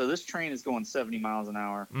too. So this train is going 70 miles an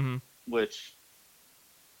hour, which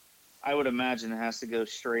I would imagine it has to go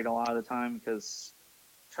straight a lot of the time because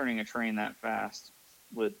turning a train that fast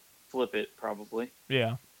would flip it probably.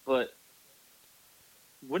 Yeah. But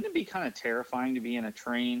wouldn't it be kind of terrifying to be in a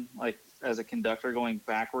train, like as a conductor going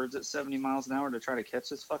backwards at 70 miles an hour to try to catch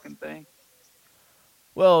this fucking thing?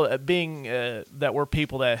 Well, being that we're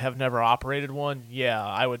people that have never operated one, yeah,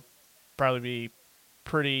 I would probably be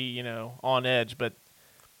pretty, on edge. But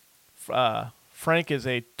Frank is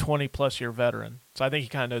a 20-plus year veteran, so I think he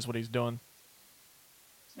kind of knows what he's doing.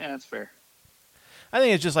 Yeah, that's fair. I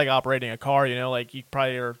think it's just like operating a car, like you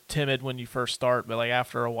probably are timid when you first start, but like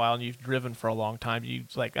after a while and you've driven for a long time,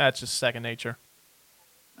 it's like, that's just second nature.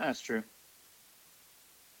 That's true.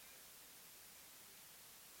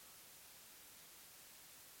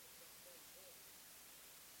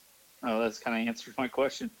 Oh, that's kind of answered my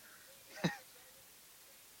question.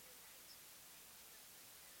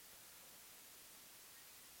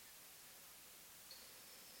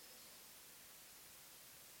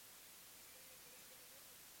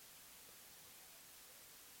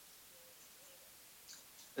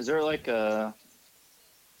 Is there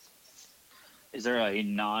a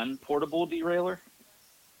non-portable derailleur?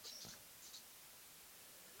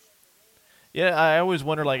 Yeah, I always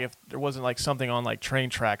wonder like if there wasn't like something on like train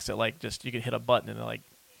tracks that like just you could hit a button and like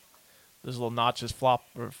those little notches flop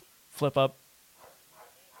or flip up.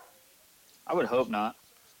 I would hope not.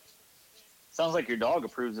 Sounds like your dog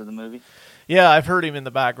approves of the movie. Yeah, I've heard him in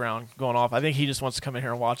the background going off. I think he just wants to come in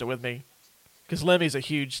here and watch it with me because Lemmy's a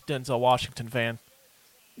huge Denzel Washington fan.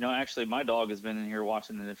 Actually, my dog has been in here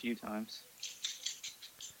watching it a few times.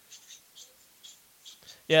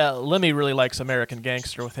 Yeah, Lemmy really likes American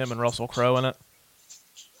Gangster with him and Russell Crowe in it.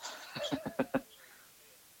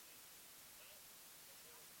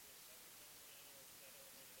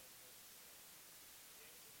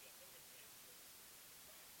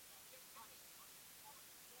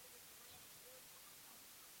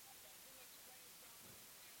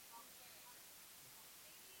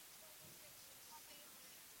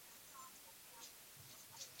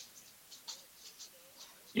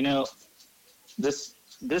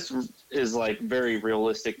 This is like very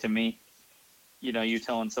realistic to me. You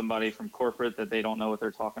telling somebody from corporate that they don't know what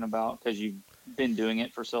they're talking about because you've been doing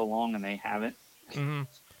it for so long and they haven't. Mm-hmm.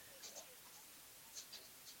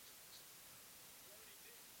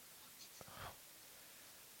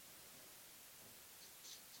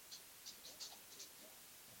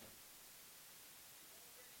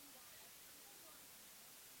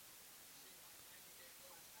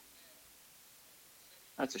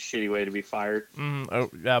 That's a shitty way to be fired.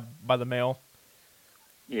 Oh, yeah, by the mail.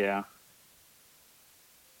 Yeah.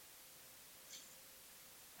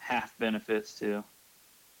 Half benefits, too.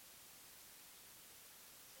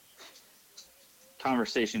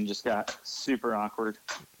 Conversation just got super awkward.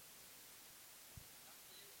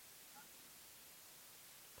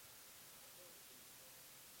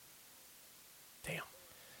 Damn.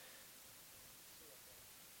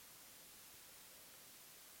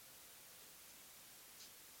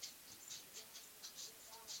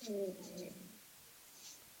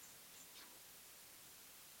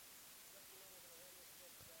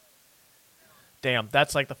 Damn,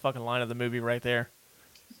 that's like the fucking line of the movie right there.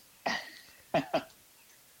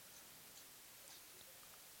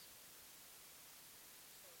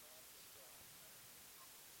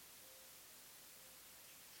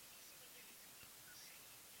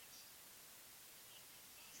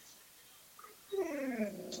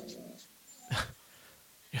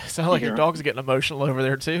 Sound like your dog's getting emotional over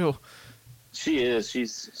there too. She is.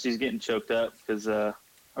 She's getting choked up because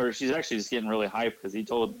Or she's actually just getting really hyped because he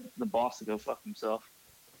told the boss to go fuck himself.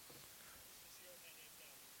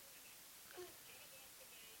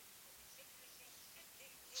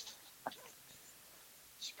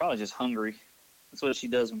 She's probably just hungry. That's what she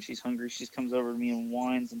does when she's hungry. She comes over to me and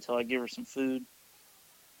whines until I give her some food.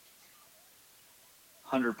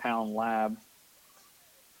 100-pound lab.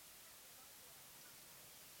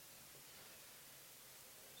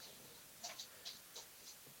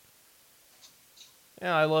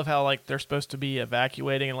 Yeah, I love how like they're supposed to be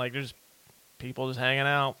evacuating and like there's people just hanging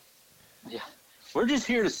out. Yeah. We're just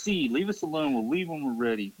here to see. Leave us alone. We'll leave when we're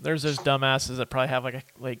ready. There's those dumbasses that probably have like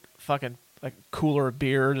a fucking like cooler of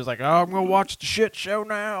beer, just like, oh, I'm gonna watch the shit show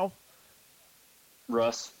now.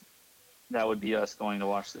 Russ, that would be us going to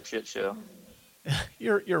watch the shit show.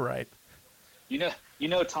 You're right. You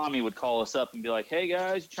know, Tommy would call us up and be like, "Hey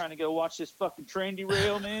guys, you trying to go watch this fucking train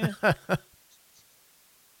derail, man?"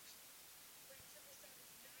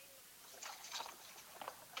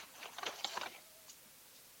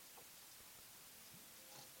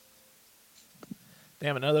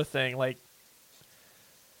 Damn, another thing, like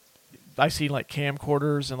I see like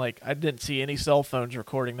camcorders and like I didn't see any cell phones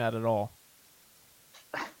recording that at all.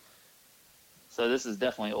 So this is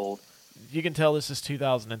definitely old. You can tell this is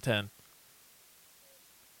 2010.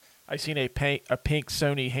 I seen a pink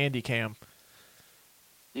Sony Handycam.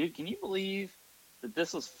 Dude, can you believe that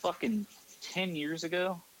this was fucking 10 years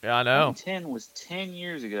ago? Yeah, I know. 2010 was 10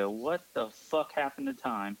 years ago. What the fuck happened to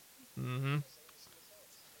time? Mm-hmm.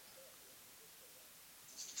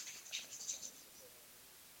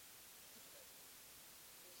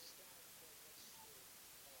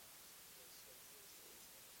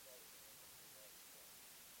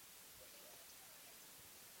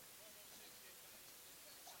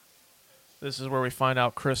 This is where we find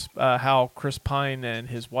out how Chris Pine and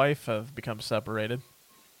his wife have become separated.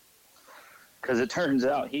 Because it turns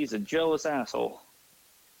out he's a jealous asshole.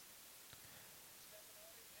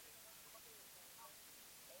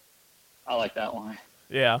 I like that line.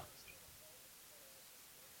 Yeah.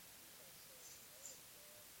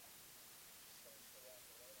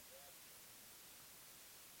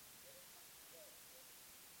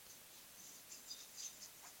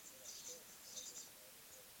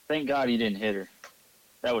 Thank God he didn't hit her.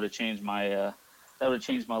 That would have changed my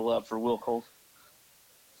love for Will Colt.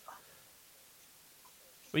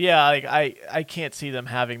 Well, yeah, like I can't see them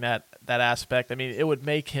having that aspect. I mean, it would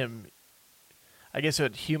make him. I guess it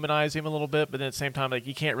would humanize him a little bit, but then at the same time, like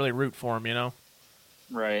you can't really root for him, you know.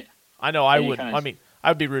 Right. I know I Yeah, would. I mean,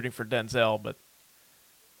 I'd be rooting for Denzel, but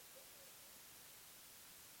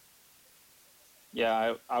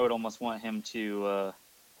yeah, I would almost want him to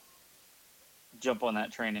jump on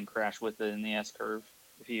that train and crash with it in the S curve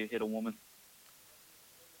if he hit a woman.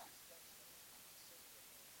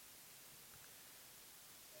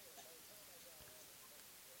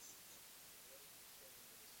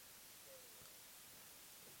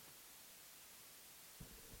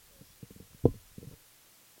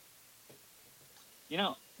 You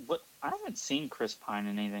know, what? I haven't seen Chris Pine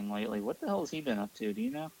in anything lately. What the hell has he been up to? Do you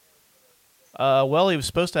know? well, he was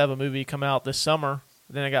supposed to have a movie come out this summer.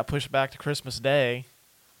 Then it got pushed back to Christmas Day,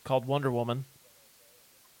 called Wonder Woman.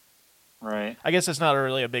 Right. I guess it's not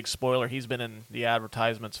really a big spoiler. He's been in the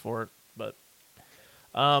advertisements for it, but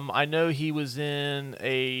I know he was in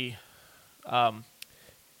a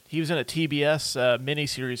TBS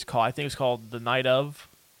miniseries called, I think it's called The Night of.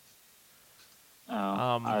 Oh,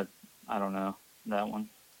 I don't know that one.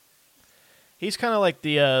 He's kind of like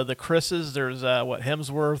the Chris's. There's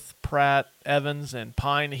Hemsworth, Pratt, Evans, and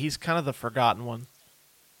Pine. He's kind of the forgotten one.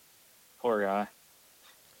 Poor guy.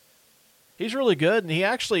 He's really good, and he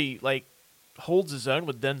actually like holds his own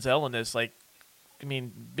with Denzel in this. Like, I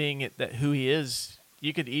mean, being that who he is,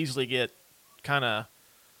 you could easily get kind of,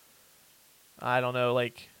 I don't know,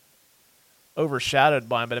 like overshadowed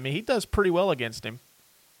by him. But I mean, he does pretty well against him.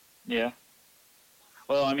 Yeah.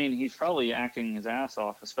 Well, I mean, he's probably acting his ass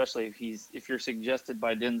off, especially if you're suggested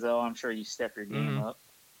by Denzel. I'm sure you step your game up.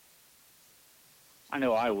 I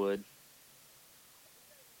know I would.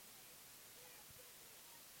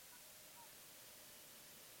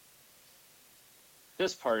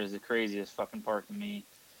 This part is the craziest fucking part to me.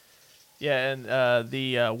 Yeah, and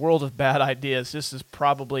the World of Bad Ideas. This is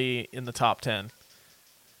probably in the top 10.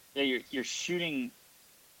 Yeah, you're shooting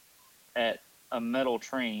at a metal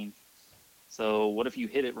train. So what if you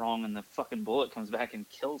hit it wrong and the fucking bullet comes back and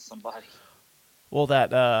kills somebody? Well,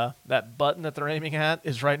 that button that they're aiming at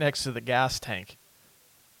is right next to the gas tank.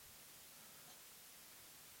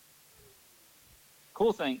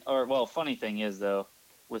 Funny thing is though,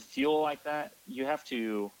 with fuel like that, you have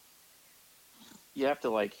to you have to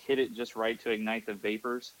like hit it just right to ignite the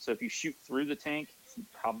vapors. So if you shoot through the tank, it's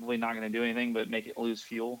probably not going to do anything but make it lose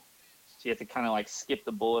fuel. So you have to kind of like skip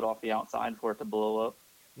the bullet off the outside for it to blow up.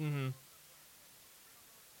 Mm-hmm.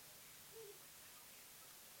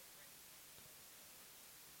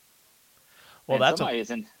 Well, And that's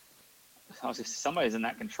somebody's in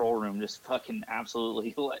that control room just fucking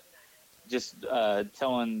absolutely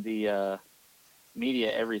telling the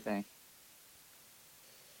media everything.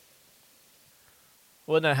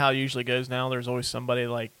 Well, isn't that how it usually goes now? There's always somebody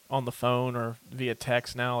like on the phone or via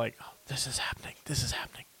text now, like, oh, this is happening. This is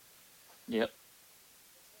happening. Yep.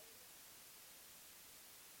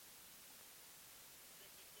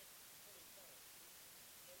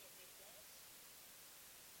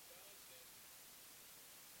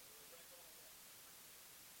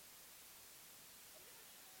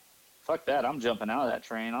 Fuck that. I'm jumping out of that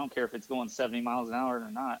train. I don't care if it's going 70 miles an hour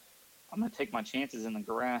or not. I'm going to take my chances in the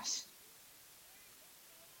grass.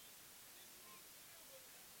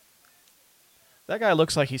 That guy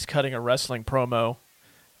looks like he's cutting a wrestling promo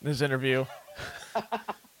in his interview.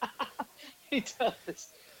 He does.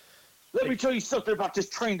 Let me tell you something about this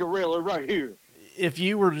train derailleur right here. If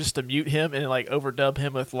you were just to mute him and like overdub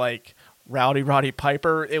him with like Rowdy Roddy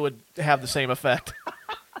Piper, it would have the same effect.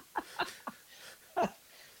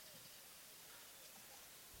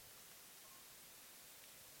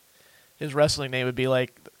 His wrestling name would be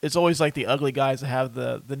like, it's always like the ugly guys that have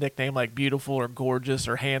the nickname like beautiful or gorgeous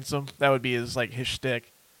or handsome. That would be his like his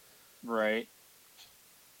shtick. Right.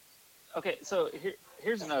 Okay, so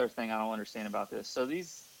here's another thing I don't understand about this. So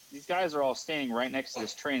these guys are all standing right next to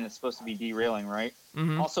this train that's supposed to be derailing, right?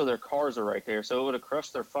 Mm-hmm. Also, their cars are right there, so it would have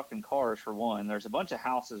crushed their fucking cars for one. There's a bunch of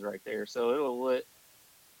houses right there, so it would have lit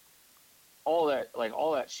all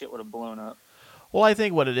that shit would have blown up. Well, I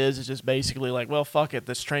think what it is just basically like, well, fuck it.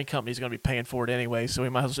 This train company's going to be paying for it anyway, so we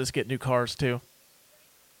might as well just get new cars too.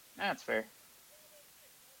 That's fair.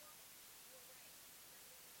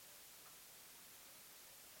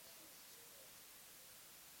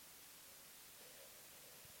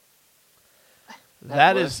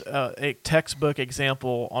 That is a textbook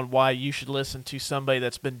example on why you should listen to somebody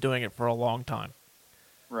that's been doing it for a long time.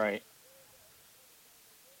 Right.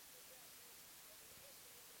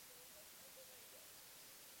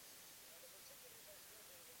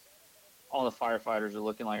 All the firefighters are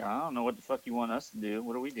looking like, I don't know what the fuck you want us to do.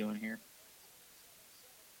 What are we doing here?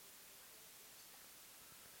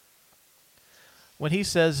 When he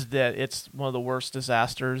says that it's one of the worst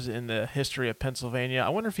disasters in the history of Pennsylvania, I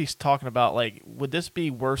wonder if he's talking about, like, would this be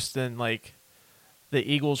worse than, like, the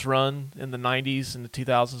Eagles run in the 90s and the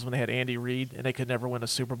 2000s when they had Andy Reid and they could never win a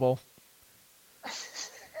Super Bowl?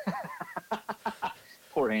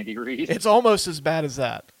 Poor Andy Reid. It's almost as bad as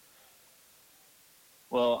that.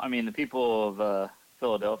 Well, I mean, the people of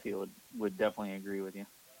Philadelphia would definitely agree with you.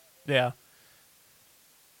 Yeah.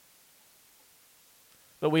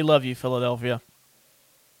 But we love you, Philadelphia.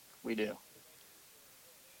 We do.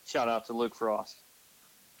 Shout out to Luke Frost.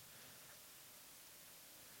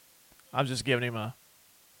 I'm just giving him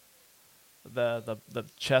the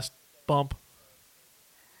chest bump.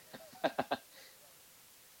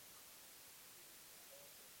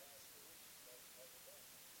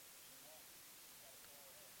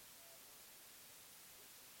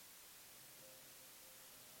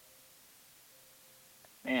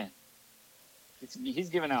 Man, he's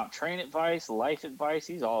giving out train advice, life advice.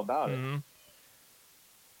 He's all about it. Mm-hmm.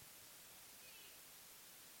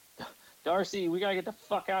 Darcy, we gotta get the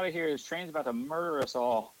fuck out of here. This train's about to murder us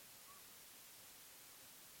all.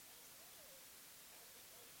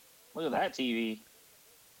 Look at that TV.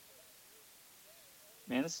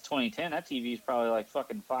 Man, this is 2010. That TV is probably like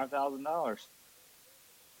fucking $5,000.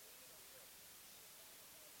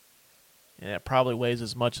 Yeah, it probably weighs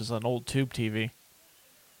as much as an old tube TV.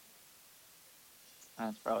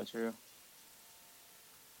 That's probably true.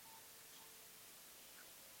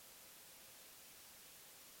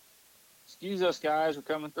 Excuse us, guys. We're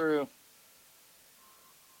coming through.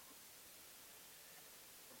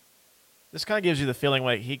 This kind of gives you the feeling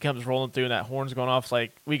like he comes rolling through and that horn's going off. It's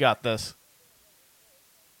like, we got this.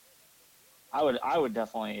 I would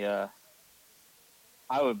definitely,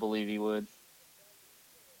 I would believe he would.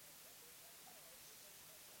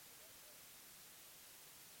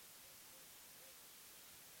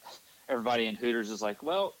 Everybody in Hooters is like,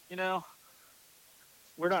 well, you know,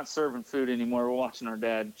 we're not serving food anymore. We're watching our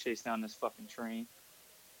dad chase down this fucking train.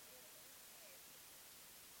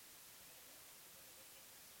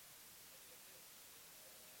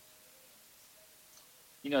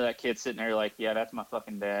 You know that kid sitting there like, yeah, that's my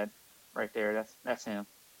fucking dad right there. That's him.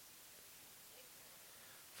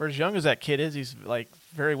 For as young as that kid is, he's like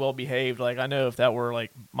very well behaved. Like I know if that were like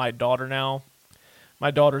my daughter now, my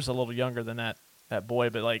daughter's a little younger than that boy,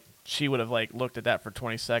 but like she would have like looked at that for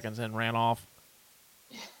 20 seconds and ran off.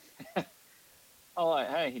 Oh,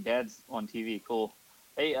 hey, Dad's on TV. Cool.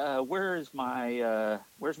 Hey, where's my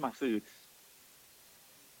food?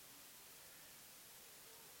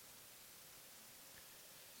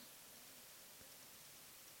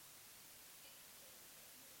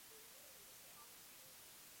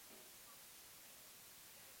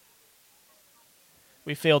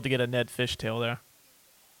 We failed to get a Ned Fishtail there.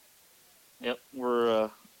 Yep,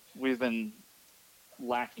 we've been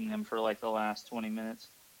lacking them for like the last 20 minutes.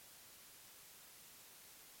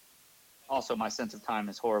 Also, my sense of time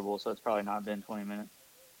is horrible, so it's probably not been 20 minutes.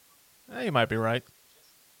 You might be right.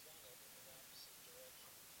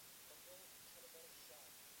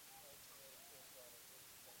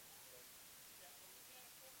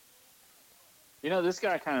 You know, this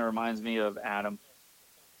guy kind of reminds me of Adam.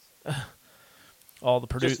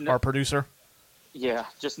 Our producer. Yeah,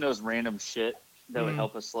 just knows random shit that would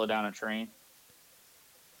help us slow down a train.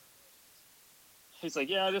 He's like,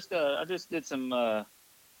 yeah, I just did some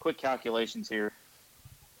quick calculations here.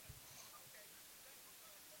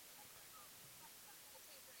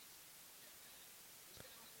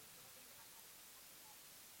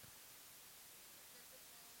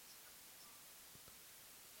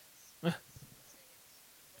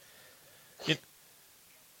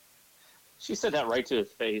 She said that right to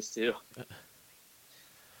his face, too.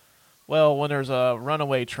 Well, when there's a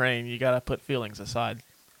runaway train, you gotta put feelings aside.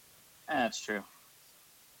 That's true.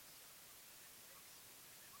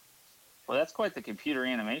 Well, that's quite the computer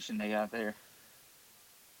animation they got there.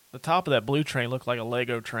 The top of that blue train looked like a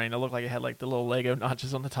Lego train. It looked like it had like the little Lego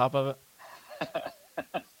notches on the top of it.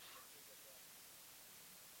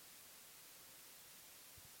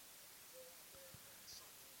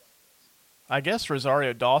 I guess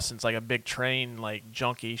Rosario Dawson's like a big train like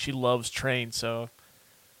junkie. She loves trains, so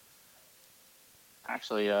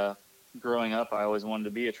Actually, growing up, I always wanted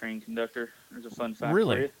to be a train conductor. There's a fun fact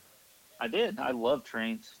Really? for you. I did. I love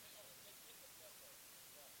trains.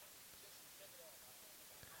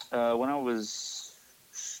 When I was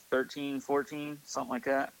 13, 14, something like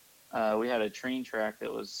that, we had a train track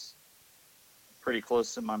that was pretty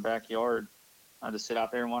close to my backyard. I just sit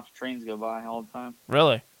out there and watch trains go by all the time.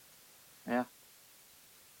 Really? Yeah.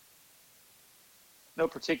 No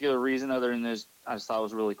particular reason other than this. I just thought it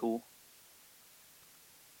was really cool.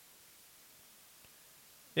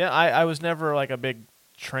 Yeah, I was never like a big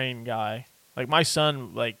train guy. Like my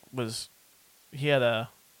son he had a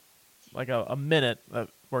minute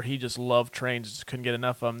where he just loved trains, just couldn't get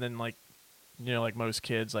enough of them. Then like like most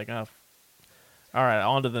kids, like all right,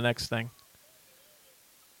 on to the next thing.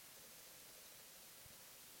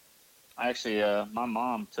 Actually, my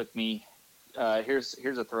mom took me.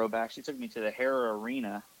 Here's a throwback. She took me to the Hara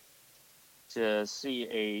Arena to see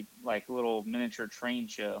a little miniature train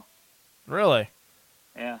show. Really?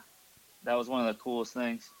 Yeah, that was one of the coolest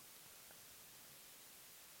things.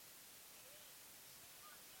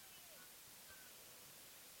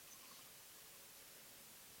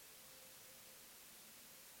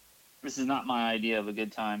 This is not my idea of a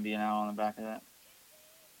good time being out on the back of that.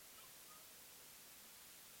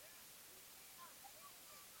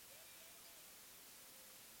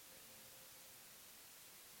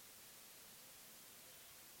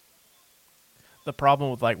 The problem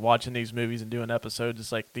with like watching these movies and doing episodes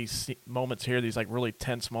is like these moments here, these like really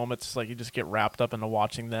tense moments. It's like you just get wrapped up into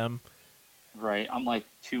watching them. Right, I'm like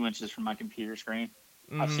 2 inches from my computer screen.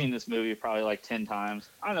 Mm-hmm. I've seen this movie probably like 10 times.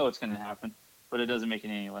 I know what's going to happen, but it doesn't make it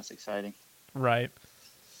any less exciting. Right.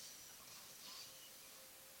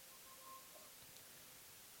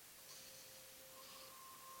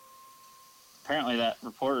 Apparently, that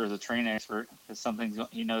reporter is a train expert because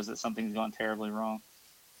he knows that something's gone terribly wrong.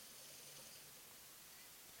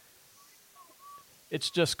 It's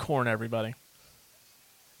just Corn, everybody.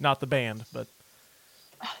 Not the band, but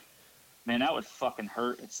Man, that would fucking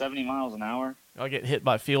hurt at 70 miles an hour. I'll get hit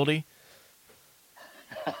by Fieldy.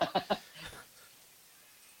 A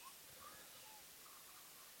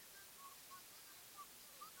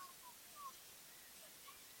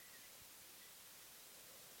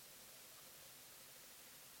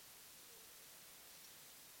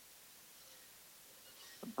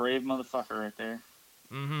brave motherfucker right there.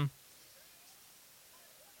 Mm-hmm.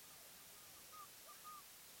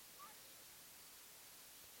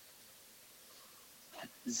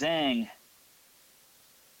 Zang.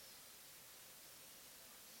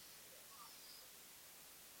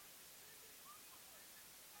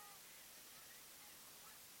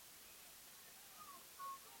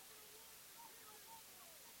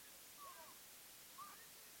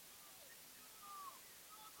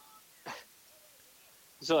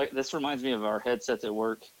 So like, this reminds me of our headsets at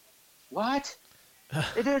work. What?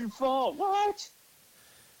 It didn't fall. What?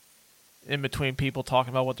 In between people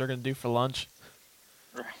talking about what they're going to do for lunch.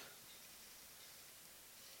 Right.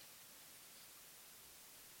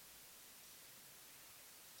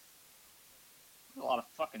 There's a lot of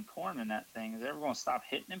fucking corn in that thing. Is everyone stop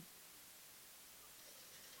hitting him?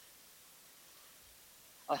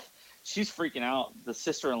 She's freaking out. The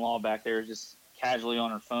sister-in-law back there is just casually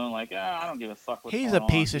on her phone, like, I don't give a fuck what's He's going a on.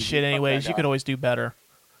 piece of shit Fuck anyways. that You guy. could always do better.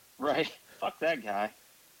 Right. Fuck that guy.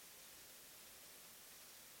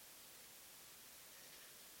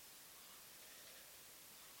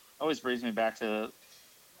 Always brings me back to,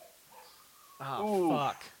 Oh, Oof.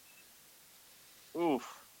 fuck.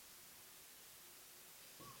 oof.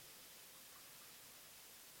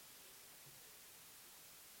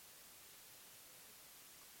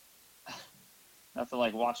 Nothing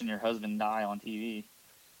like watching your husband die on TV.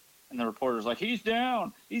 And the reporter's like, he's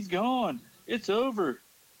down. He's gone. It's over.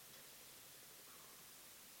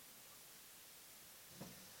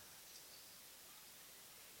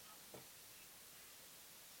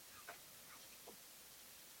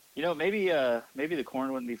 You know, maybe the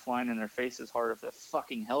corn wouldn't be flying in their face as hard if the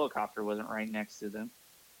fucking helicopter wasn't right next to them.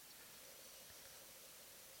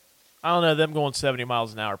 I don't know. Them going 70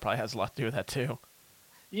 miles an hour probably has a lot to do with that, too.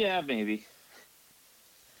 Yeah, maybe.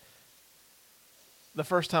 The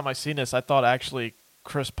first time I seen this, I thought actually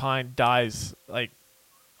Chris Pine dies, like,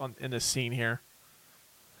 in this scene here.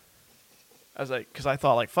 I was like, because I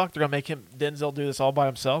thought, like, fuck, they're going to make Denzel do this all by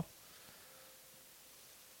himself?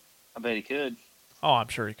 I bet he could. Oh, I'm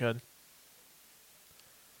sure he could.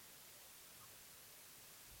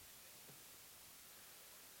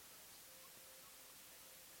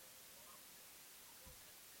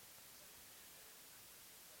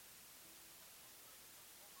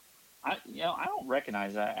 I don't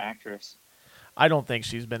recognize that actress. I don't think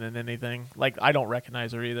she's been in anything. Like, I don't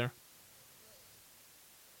recognize her either.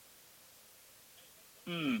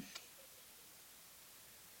 Hmm.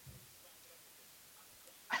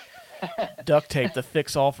 Duct tape, the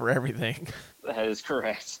fix-all for everything. That is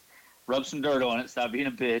correct. Rub some dirt on it. Stop being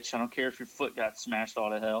a bitch. I don't care if your foot got smashed all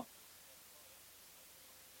to hell.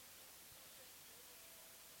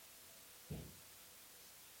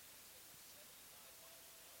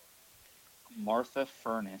 Martha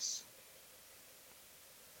Furness.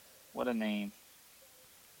 What a name.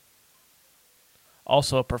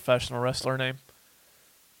 Also a professional wrestler name.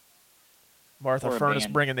 Martha Or a Furness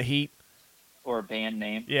band. bringing the heat. Or a band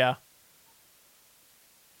name. Yeah.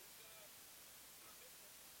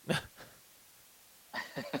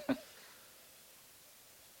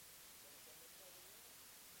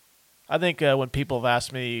 I think when people have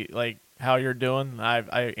asked me, like, how you're doing, I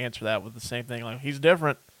answer that with the same thing. Like, he's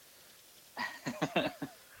different.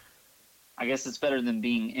 I guess it's better than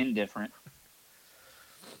being indifferent.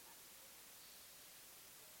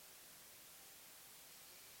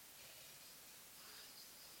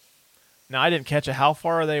 Now, I didn't catch it. How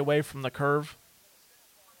far are they away from the curve?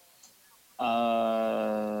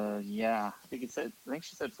 Yeah. I think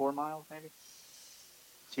she said 4 miles, maybe?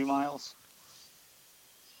 2 miles?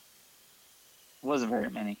 Wasn't very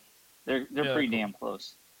many. They're Yeah, pretty cool. damn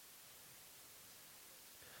close.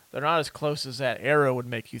 They're not as close as that arrow would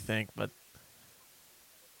make you think, but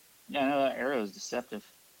Yeah, I know that arrow is deceptive.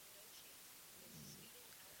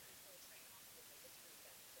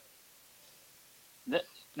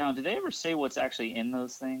 Now, did they ever say what's actually in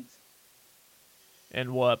those things?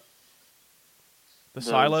 and what? The Those,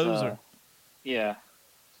 silos? Or Yeah.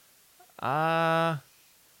 I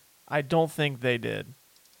don't think they did.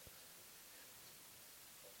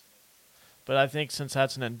 But I think since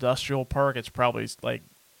that's an industrial park, it's probably like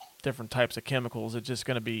different types of chemicals. It's just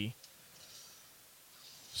going to be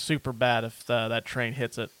super bad if that train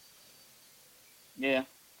hits it. Yeah,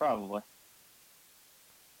 probably.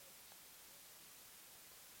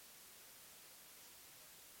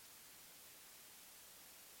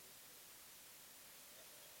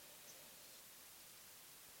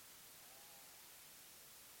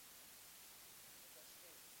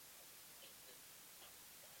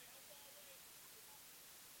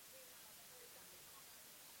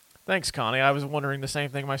 Thanks, Connie. I was wondering the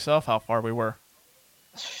same thing myself, how far we were.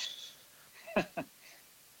 I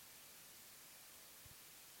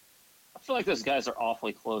feel like those guys are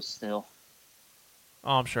awfully close still.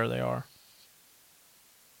 Oh, I'm sure they are.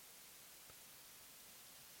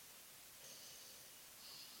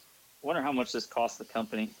 I wonder how much this cost the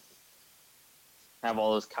company. Have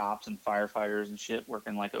all those cops and firefighters and shit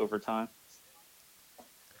working like overtime.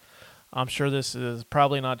 I'm sure this is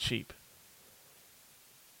probably not cheap.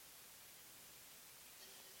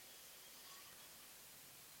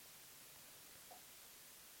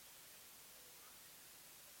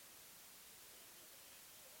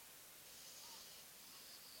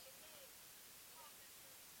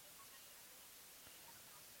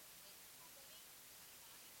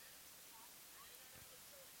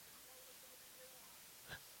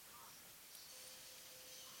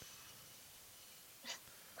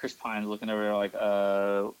 Chris Pine's looking over there like,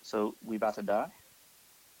 so we about to die?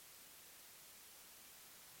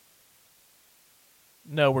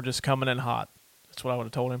 No, we're just coming in hot. That's what I would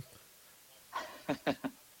have told him.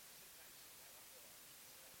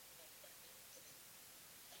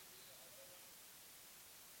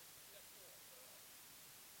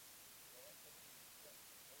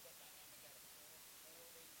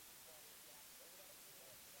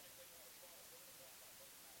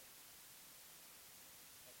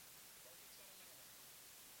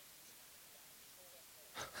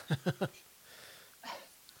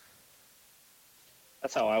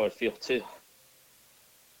 That's how I would feel too.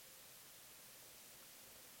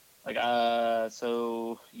 Like,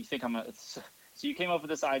 so you think I'm gonna? So you came up with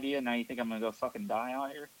this idea, and now you think I'm gonna go fucking die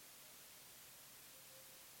out here?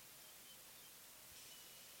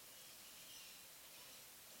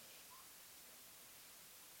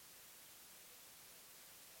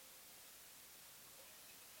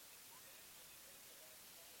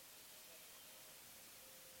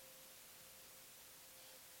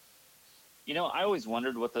 You know, I always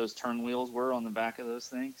wondered what those turn wheels were on the back of those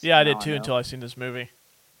things. Yeah, I Now did too know. until I seen this movie.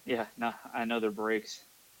 Yeah, now I know they're brakes.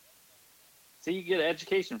 So you get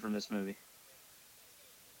education from this movie.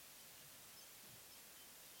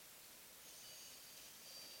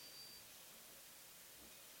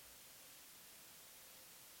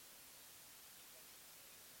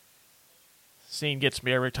 Scene gets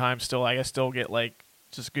me every time. Still, I still get like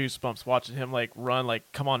just goosebumps watching him like run.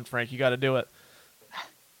 Like, come on, Frank, you got to do it.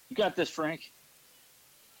 You got this, Frank.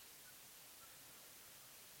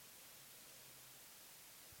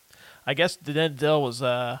 I guess Denzel was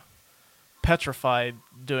petrified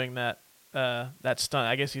doing that stunt.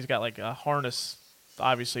 I guess he's got like a harness,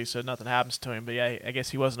 obviously, so nothing happens to him. But yeah, I guess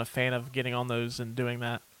he wasn't a fan of getting on those and doing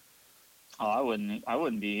that. Oh, I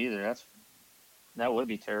wouldn't be either. That would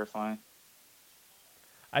be terrifying.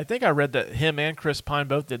 I think I read that him and Chris Pine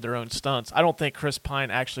both did their own stunts. I don't think Chris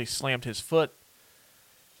Pine actually slammed his foot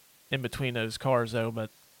in between those cars, though, but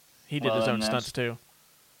he did his own stunts, too.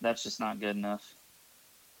 That's just not good enough.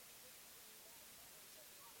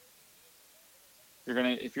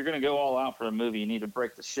 If you're gonna go all out for a movie, you need to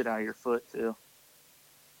break the shit out of your foot, too.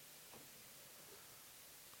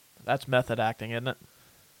 That's method acting, isn't it?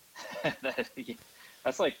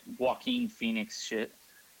 That's like Joaquin Phoenix shit.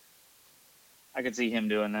 I could see him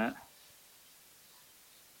doing that.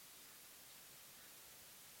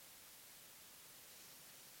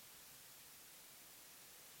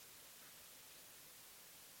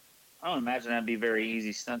 I don't imagine that'd be a very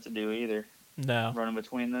easy stunt to do either. No. Running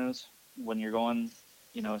between those when you're going,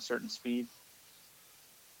 a certain speed.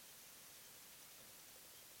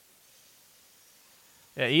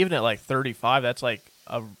 Yeah, even at like 35, that's like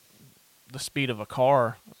the speed of a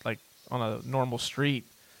car, like on a normal street.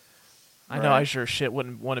 I know I sure shit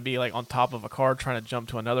wouldn't want to be like on top of a car trying to jump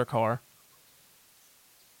to another car.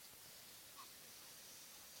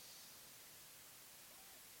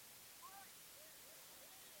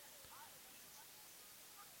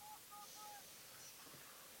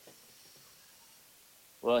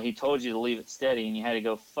 Well, he told you to leave it steady, and you had to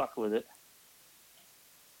go fuck with it.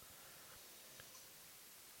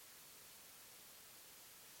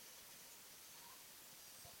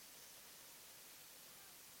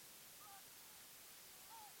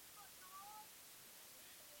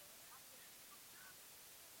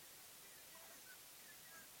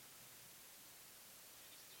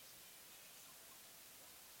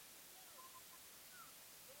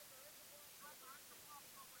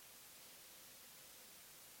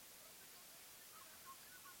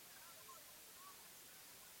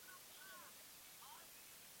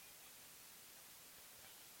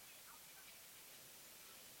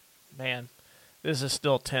 Man, this is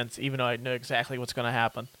still tense, even though I know exactly what's going to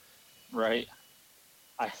happen. Right.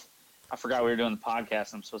 I forgot we were doing the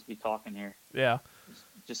podcast. I'm supposed to be talking here. Yeah.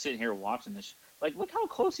 Just sitting here watching this. Like, look how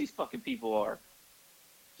close these fucking people are.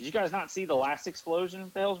 Did you guys not see the last explosion?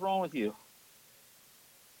 What the hell's wrong with you?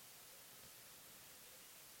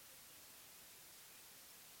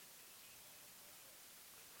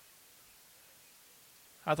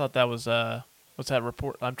 I thought that was what's that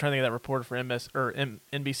report? I'm trying to think of that reporter for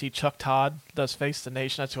NBC, Chuck Todd, does Face the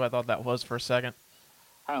Nation. That's who I thought that was for a second.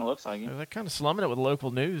 Kind of looks like him. They're kind of slumming it with local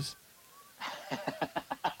news.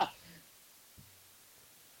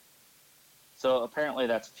 So apparently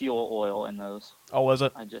that's fuel oil in those. Oh, was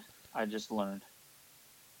it? I just learned.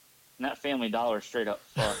 And that Family Dollar straight up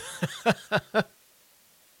fuck.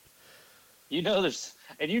 You know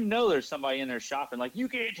there's somebody in there shopping like, you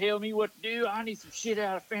can't tell me what to do. I need some shit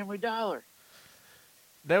out of Family Dollar.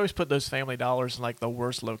 They always put those Family Dollars in like the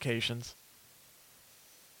worst locations.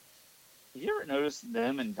 Have you ever noticed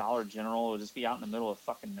them and Dollar General will just be out in the middle of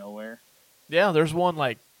fucking nowhere? Yeah, there's one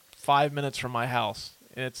like 5 minutes from my house,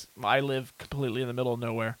 and I live completely in the middle of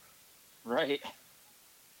nowhere. Right.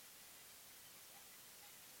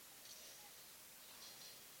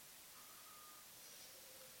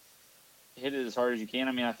 Hit it as hard as you can.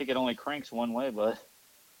 I mean, I think it only cranks one way, but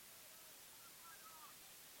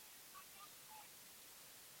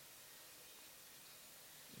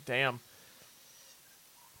Damn.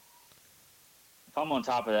 if I'm on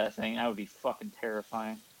top of that thing, that would be fucking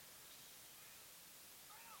terrifying.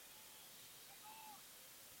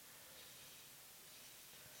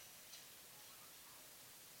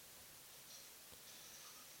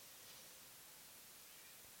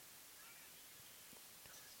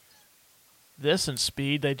 This and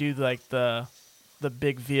Speed, they do like the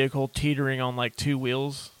big vehicle teetering on like two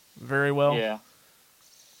wheels very well. Yeah.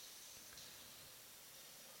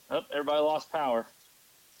 Oh, everybody lost power.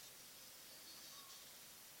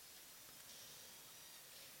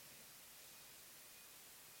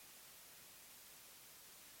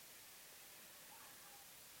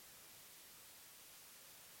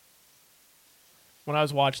 When I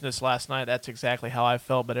was watching this last night, that's exactly how I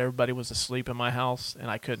felt, but everybody was asleep in my house,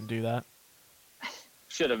 and I couldn't do that.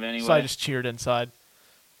 Should have anyway. So I just cheered inside.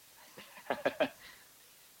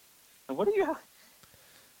 What are you?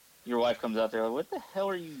 Your wife comes out there like, what the hell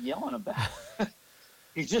are you yelling about?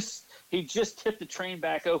 he just tipped the train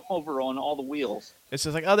back over on all the wheels. It's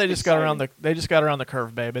just like, oh, they just got around the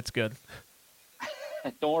curve, babe. It's good.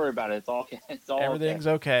 Don't worry about it. It's all Everything's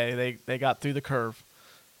okay. They got through the curve.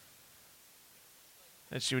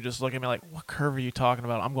 And she would just look at me like, what curve are you talking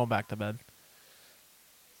about? I'm going back to bed.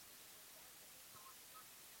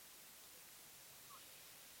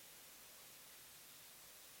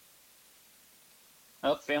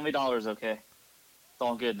 Oh, Family Dollar's okay. It's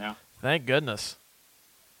all good now. Thank goodness.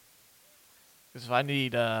 Because if I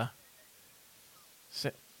need, if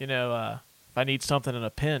I need something in a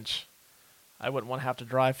pinch, I wouldn't want to have to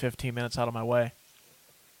drive 15 minutes out of my way.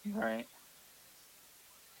 All right.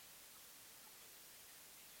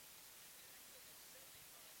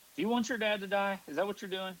 Do you want your dad to die? Is that what you're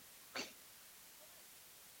doing?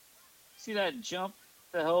 See that jump?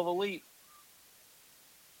 The hell of a leap.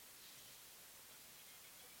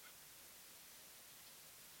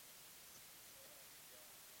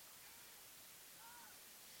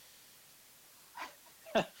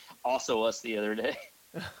 Also us the other day.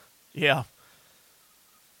 Yeah.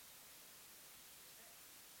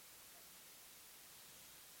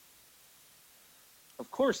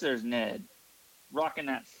 Of course there's Ned. Rocking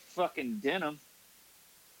that fucking denim.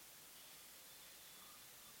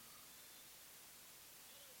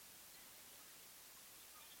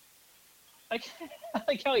 I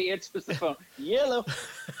like how he answers the phone. Yellow.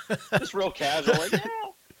 Just real casual. Like, yeah,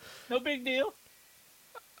 no big deal.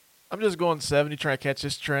 I'm just going 70 trying to catch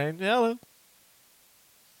this train. Hello.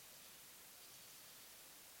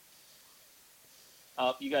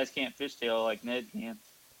 You guys can't fishtail like Ned can.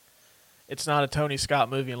 It's not a Tony Scott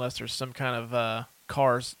movie unless there's some kind of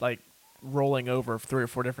cars like rolling over 3 or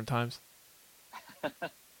 4 different times.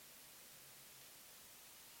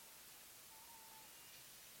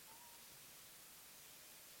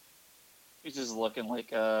 He's just looking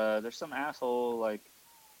like there's some asshole like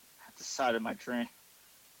at the side of my train.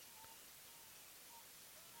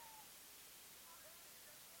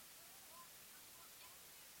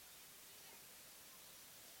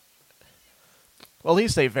 Well, at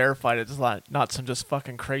least they verified it. It's not some just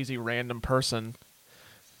fucking crazy random person.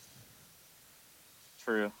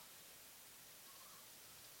 True.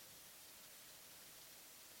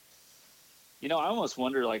 You know, I almost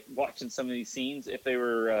wonder, like, watching some of these scenes, if they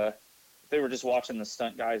were just watching the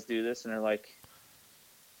stunt guys do this, and they're like,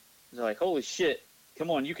 holy shit,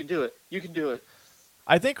 come on, you can do it, you can do it.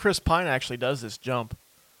 I think Chris Pine actually does this jump.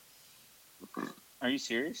 Are you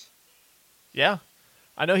serious? Yeah.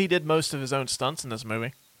 I know he did most of his own stunts in this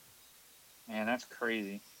movie. Man, that's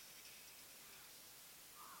crazy.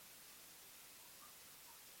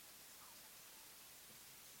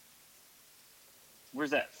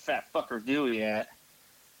 Where's that fat fucker Dewey at?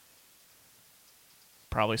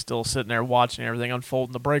 Probably still sitting there watching everything unfold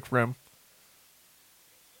in the break room.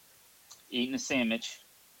 Eating a sandwich.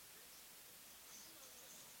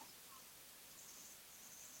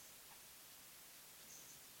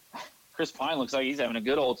 Chris Pine looks like he's having a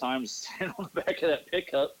good old time standing on the back of that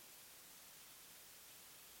pickup.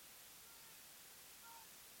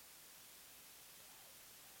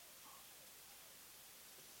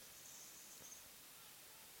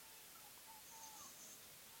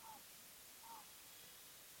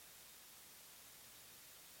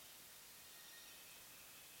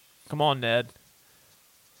 Come on, Ned.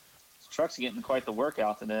 This truck's getting quite the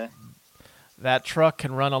workout today. That truck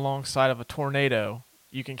can run alongside of a tornado.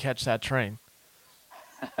 You can catch that train.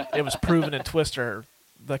 It was proven in Twister,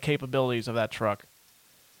 the capabilities of that truck.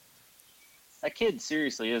 That kid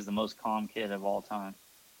seriously is the most calm kid of all time.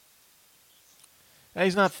 And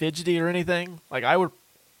he's not fidgety or anything. Like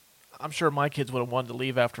I'm sure my kids would have wanted to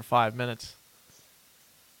leave after 5 minutes.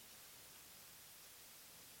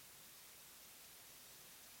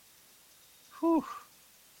 Whew.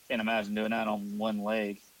 Can't imagine doing that on one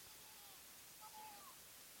leg.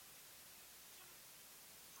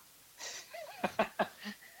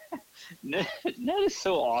 Ned is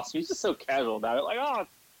so awesome. He's just so casual about it. Like, oh,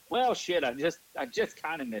 well, shit. I just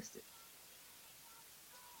kind of missed it.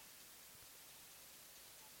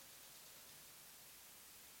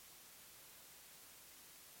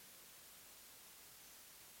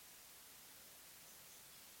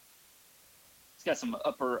 He's got some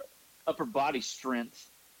upper body strength.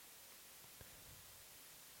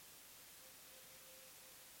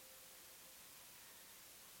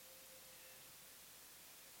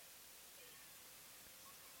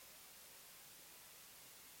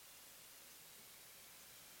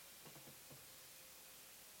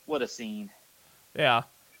 What a scene. Yeah.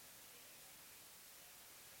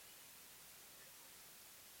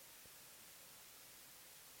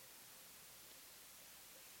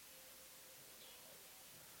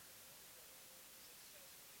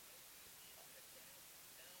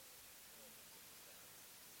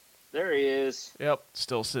 There he is. Yep.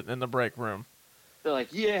 Still sitting in the break room. They're like,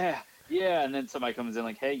 yeah, and then somebody comes in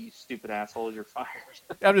like, hey, you stupid asshole, you're fired.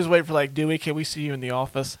 I'm just waiting for like, Dewey, can we see you in the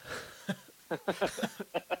office?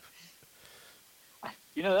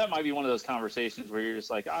 You know, that might be one of those conversations where you're just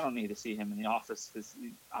like, I don't need to see him in the office because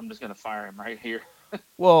I'm just going to fire him right here.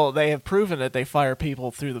 Well, they have proven that they fire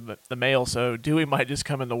people through the mail, so Dewey might just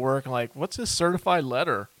come into work and like, what's this certified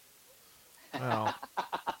letter? Well,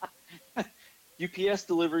 UPS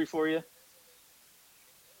delivery for you.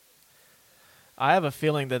 I have a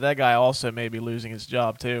feeling that guy also may be losing his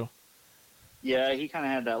job too. Yeah, he kind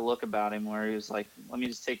of had that look about him where he was like, let me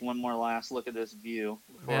just take one more last look at this view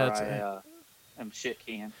before I am shit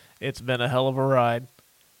can. It's been a hell of a ride.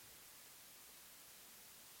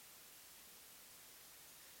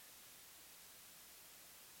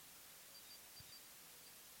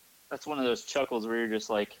 That's one of those chuckles where you're just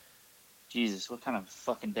like, Jesus, what kind of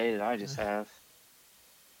fucking day did I just have?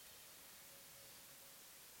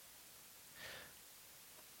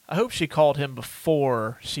 I hope she called him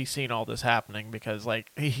before she seen all this happening because,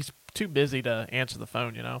 like, he's too busy to answer the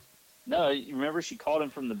phone, you know? No, you remember she called him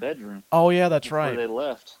from the bedroom. Oh, yeah, that's before right. They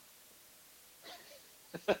left.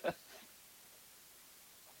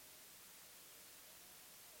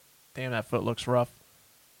 Damn, that foot looks rough.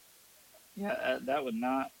 Yeah, that would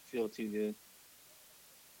not feel too good.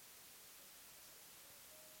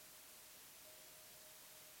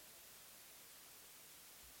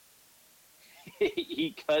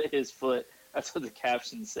 He cut his foot. That's what the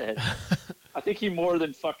caption said. I think he more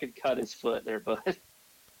than fucking cut his foot there, bud.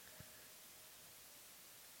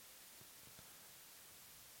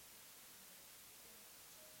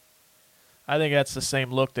 I think that's the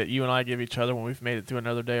same look that you and I give each other when we've made it through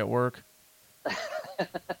another day at work.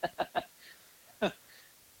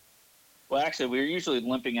 Well, actually, we're usually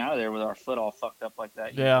limping out of there with our foot all fucked up like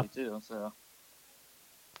that Yeah. usually, too. So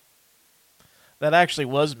That actually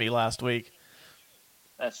was me last week.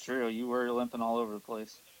 that's true. You were limping all over the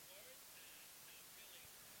place.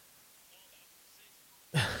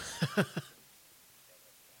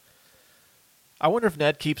 I wonder if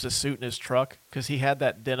Ned keeps a suit in his truck because he had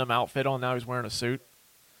that denim outfit on. Now he's wearing a suit.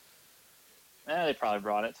 They probably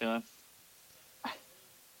brought it to him.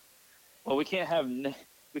 Well, we can't have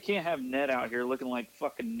Ned out here looking like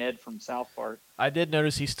fucking Ned from South Park. I did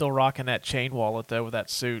notice he's still rocking that chain wallet, though, with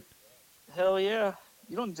that suit. Hell yeah.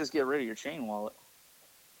 You don't just get rid of your chain wallet.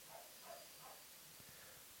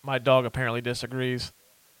 My dog apparently disagrees.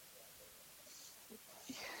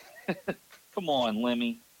 Come on,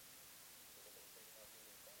 Lemmy.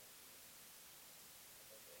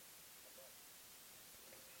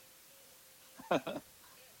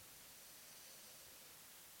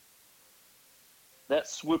 That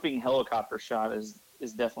swooping helicopter shot is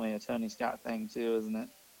definitely a Tony Scott thing too, isn't it?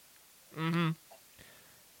 Mm-hmm.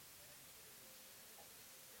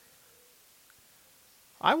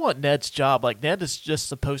 I want Ned's job. Like, Ned is just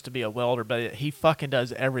supposed to be a welder, but he fucking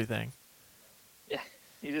does everything. Yeah,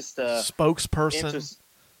 he just Spokesperson.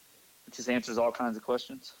 just answers all kinds of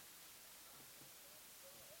questions.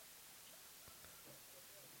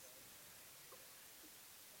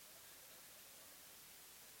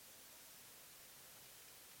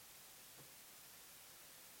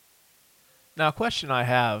 Now, a question I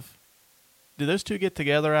have: do those two get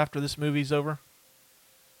together after this movie's over?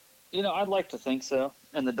 You know, I'd like to think so.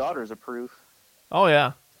 And the daughters approve. Oh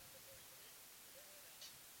yeah.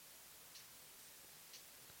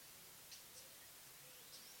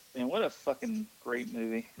 Man, what a fucking great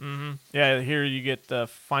movie. Mm-hmm. Yeah, here you get to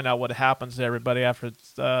find out what happens to everybody after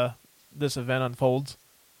this event unfolds.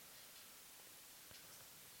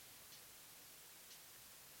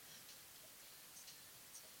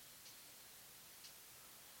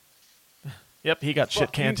 Yep, he got shit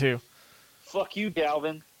Fuck canned you. too. Fuck you,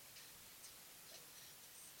 Galvin.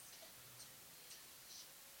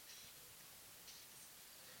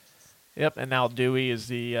 Yep, and now Dewey is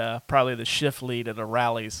the probably the shift lead at the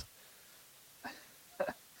rallies.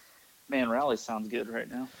 Man, Rally sounds good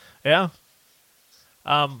right now. Yeah.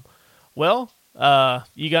 Well,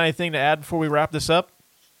 you got anything to add before we wrap this up?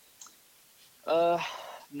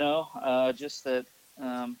 No, just that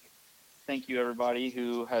thank you everybody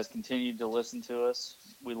who has continued to listen to us.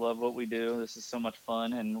 We love what we do. This is so much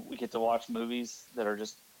fun, and we get to watch movies that are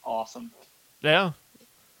just awesome. Yeah.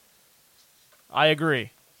 I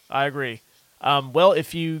agree. Well,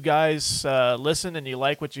 if you guys listen and you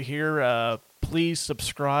like what you hear, please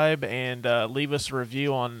subscribe and leave us a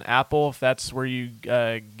review on Apple if that's where you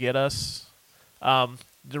get us.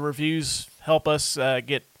 The reviews help us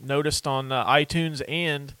get noticed on iTunes,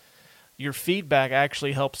 and your feedback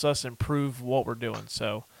actually helps us improve what we're doing.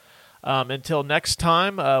 So until next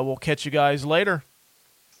time, we'll catch you guys later.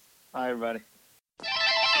 Bye, everybody.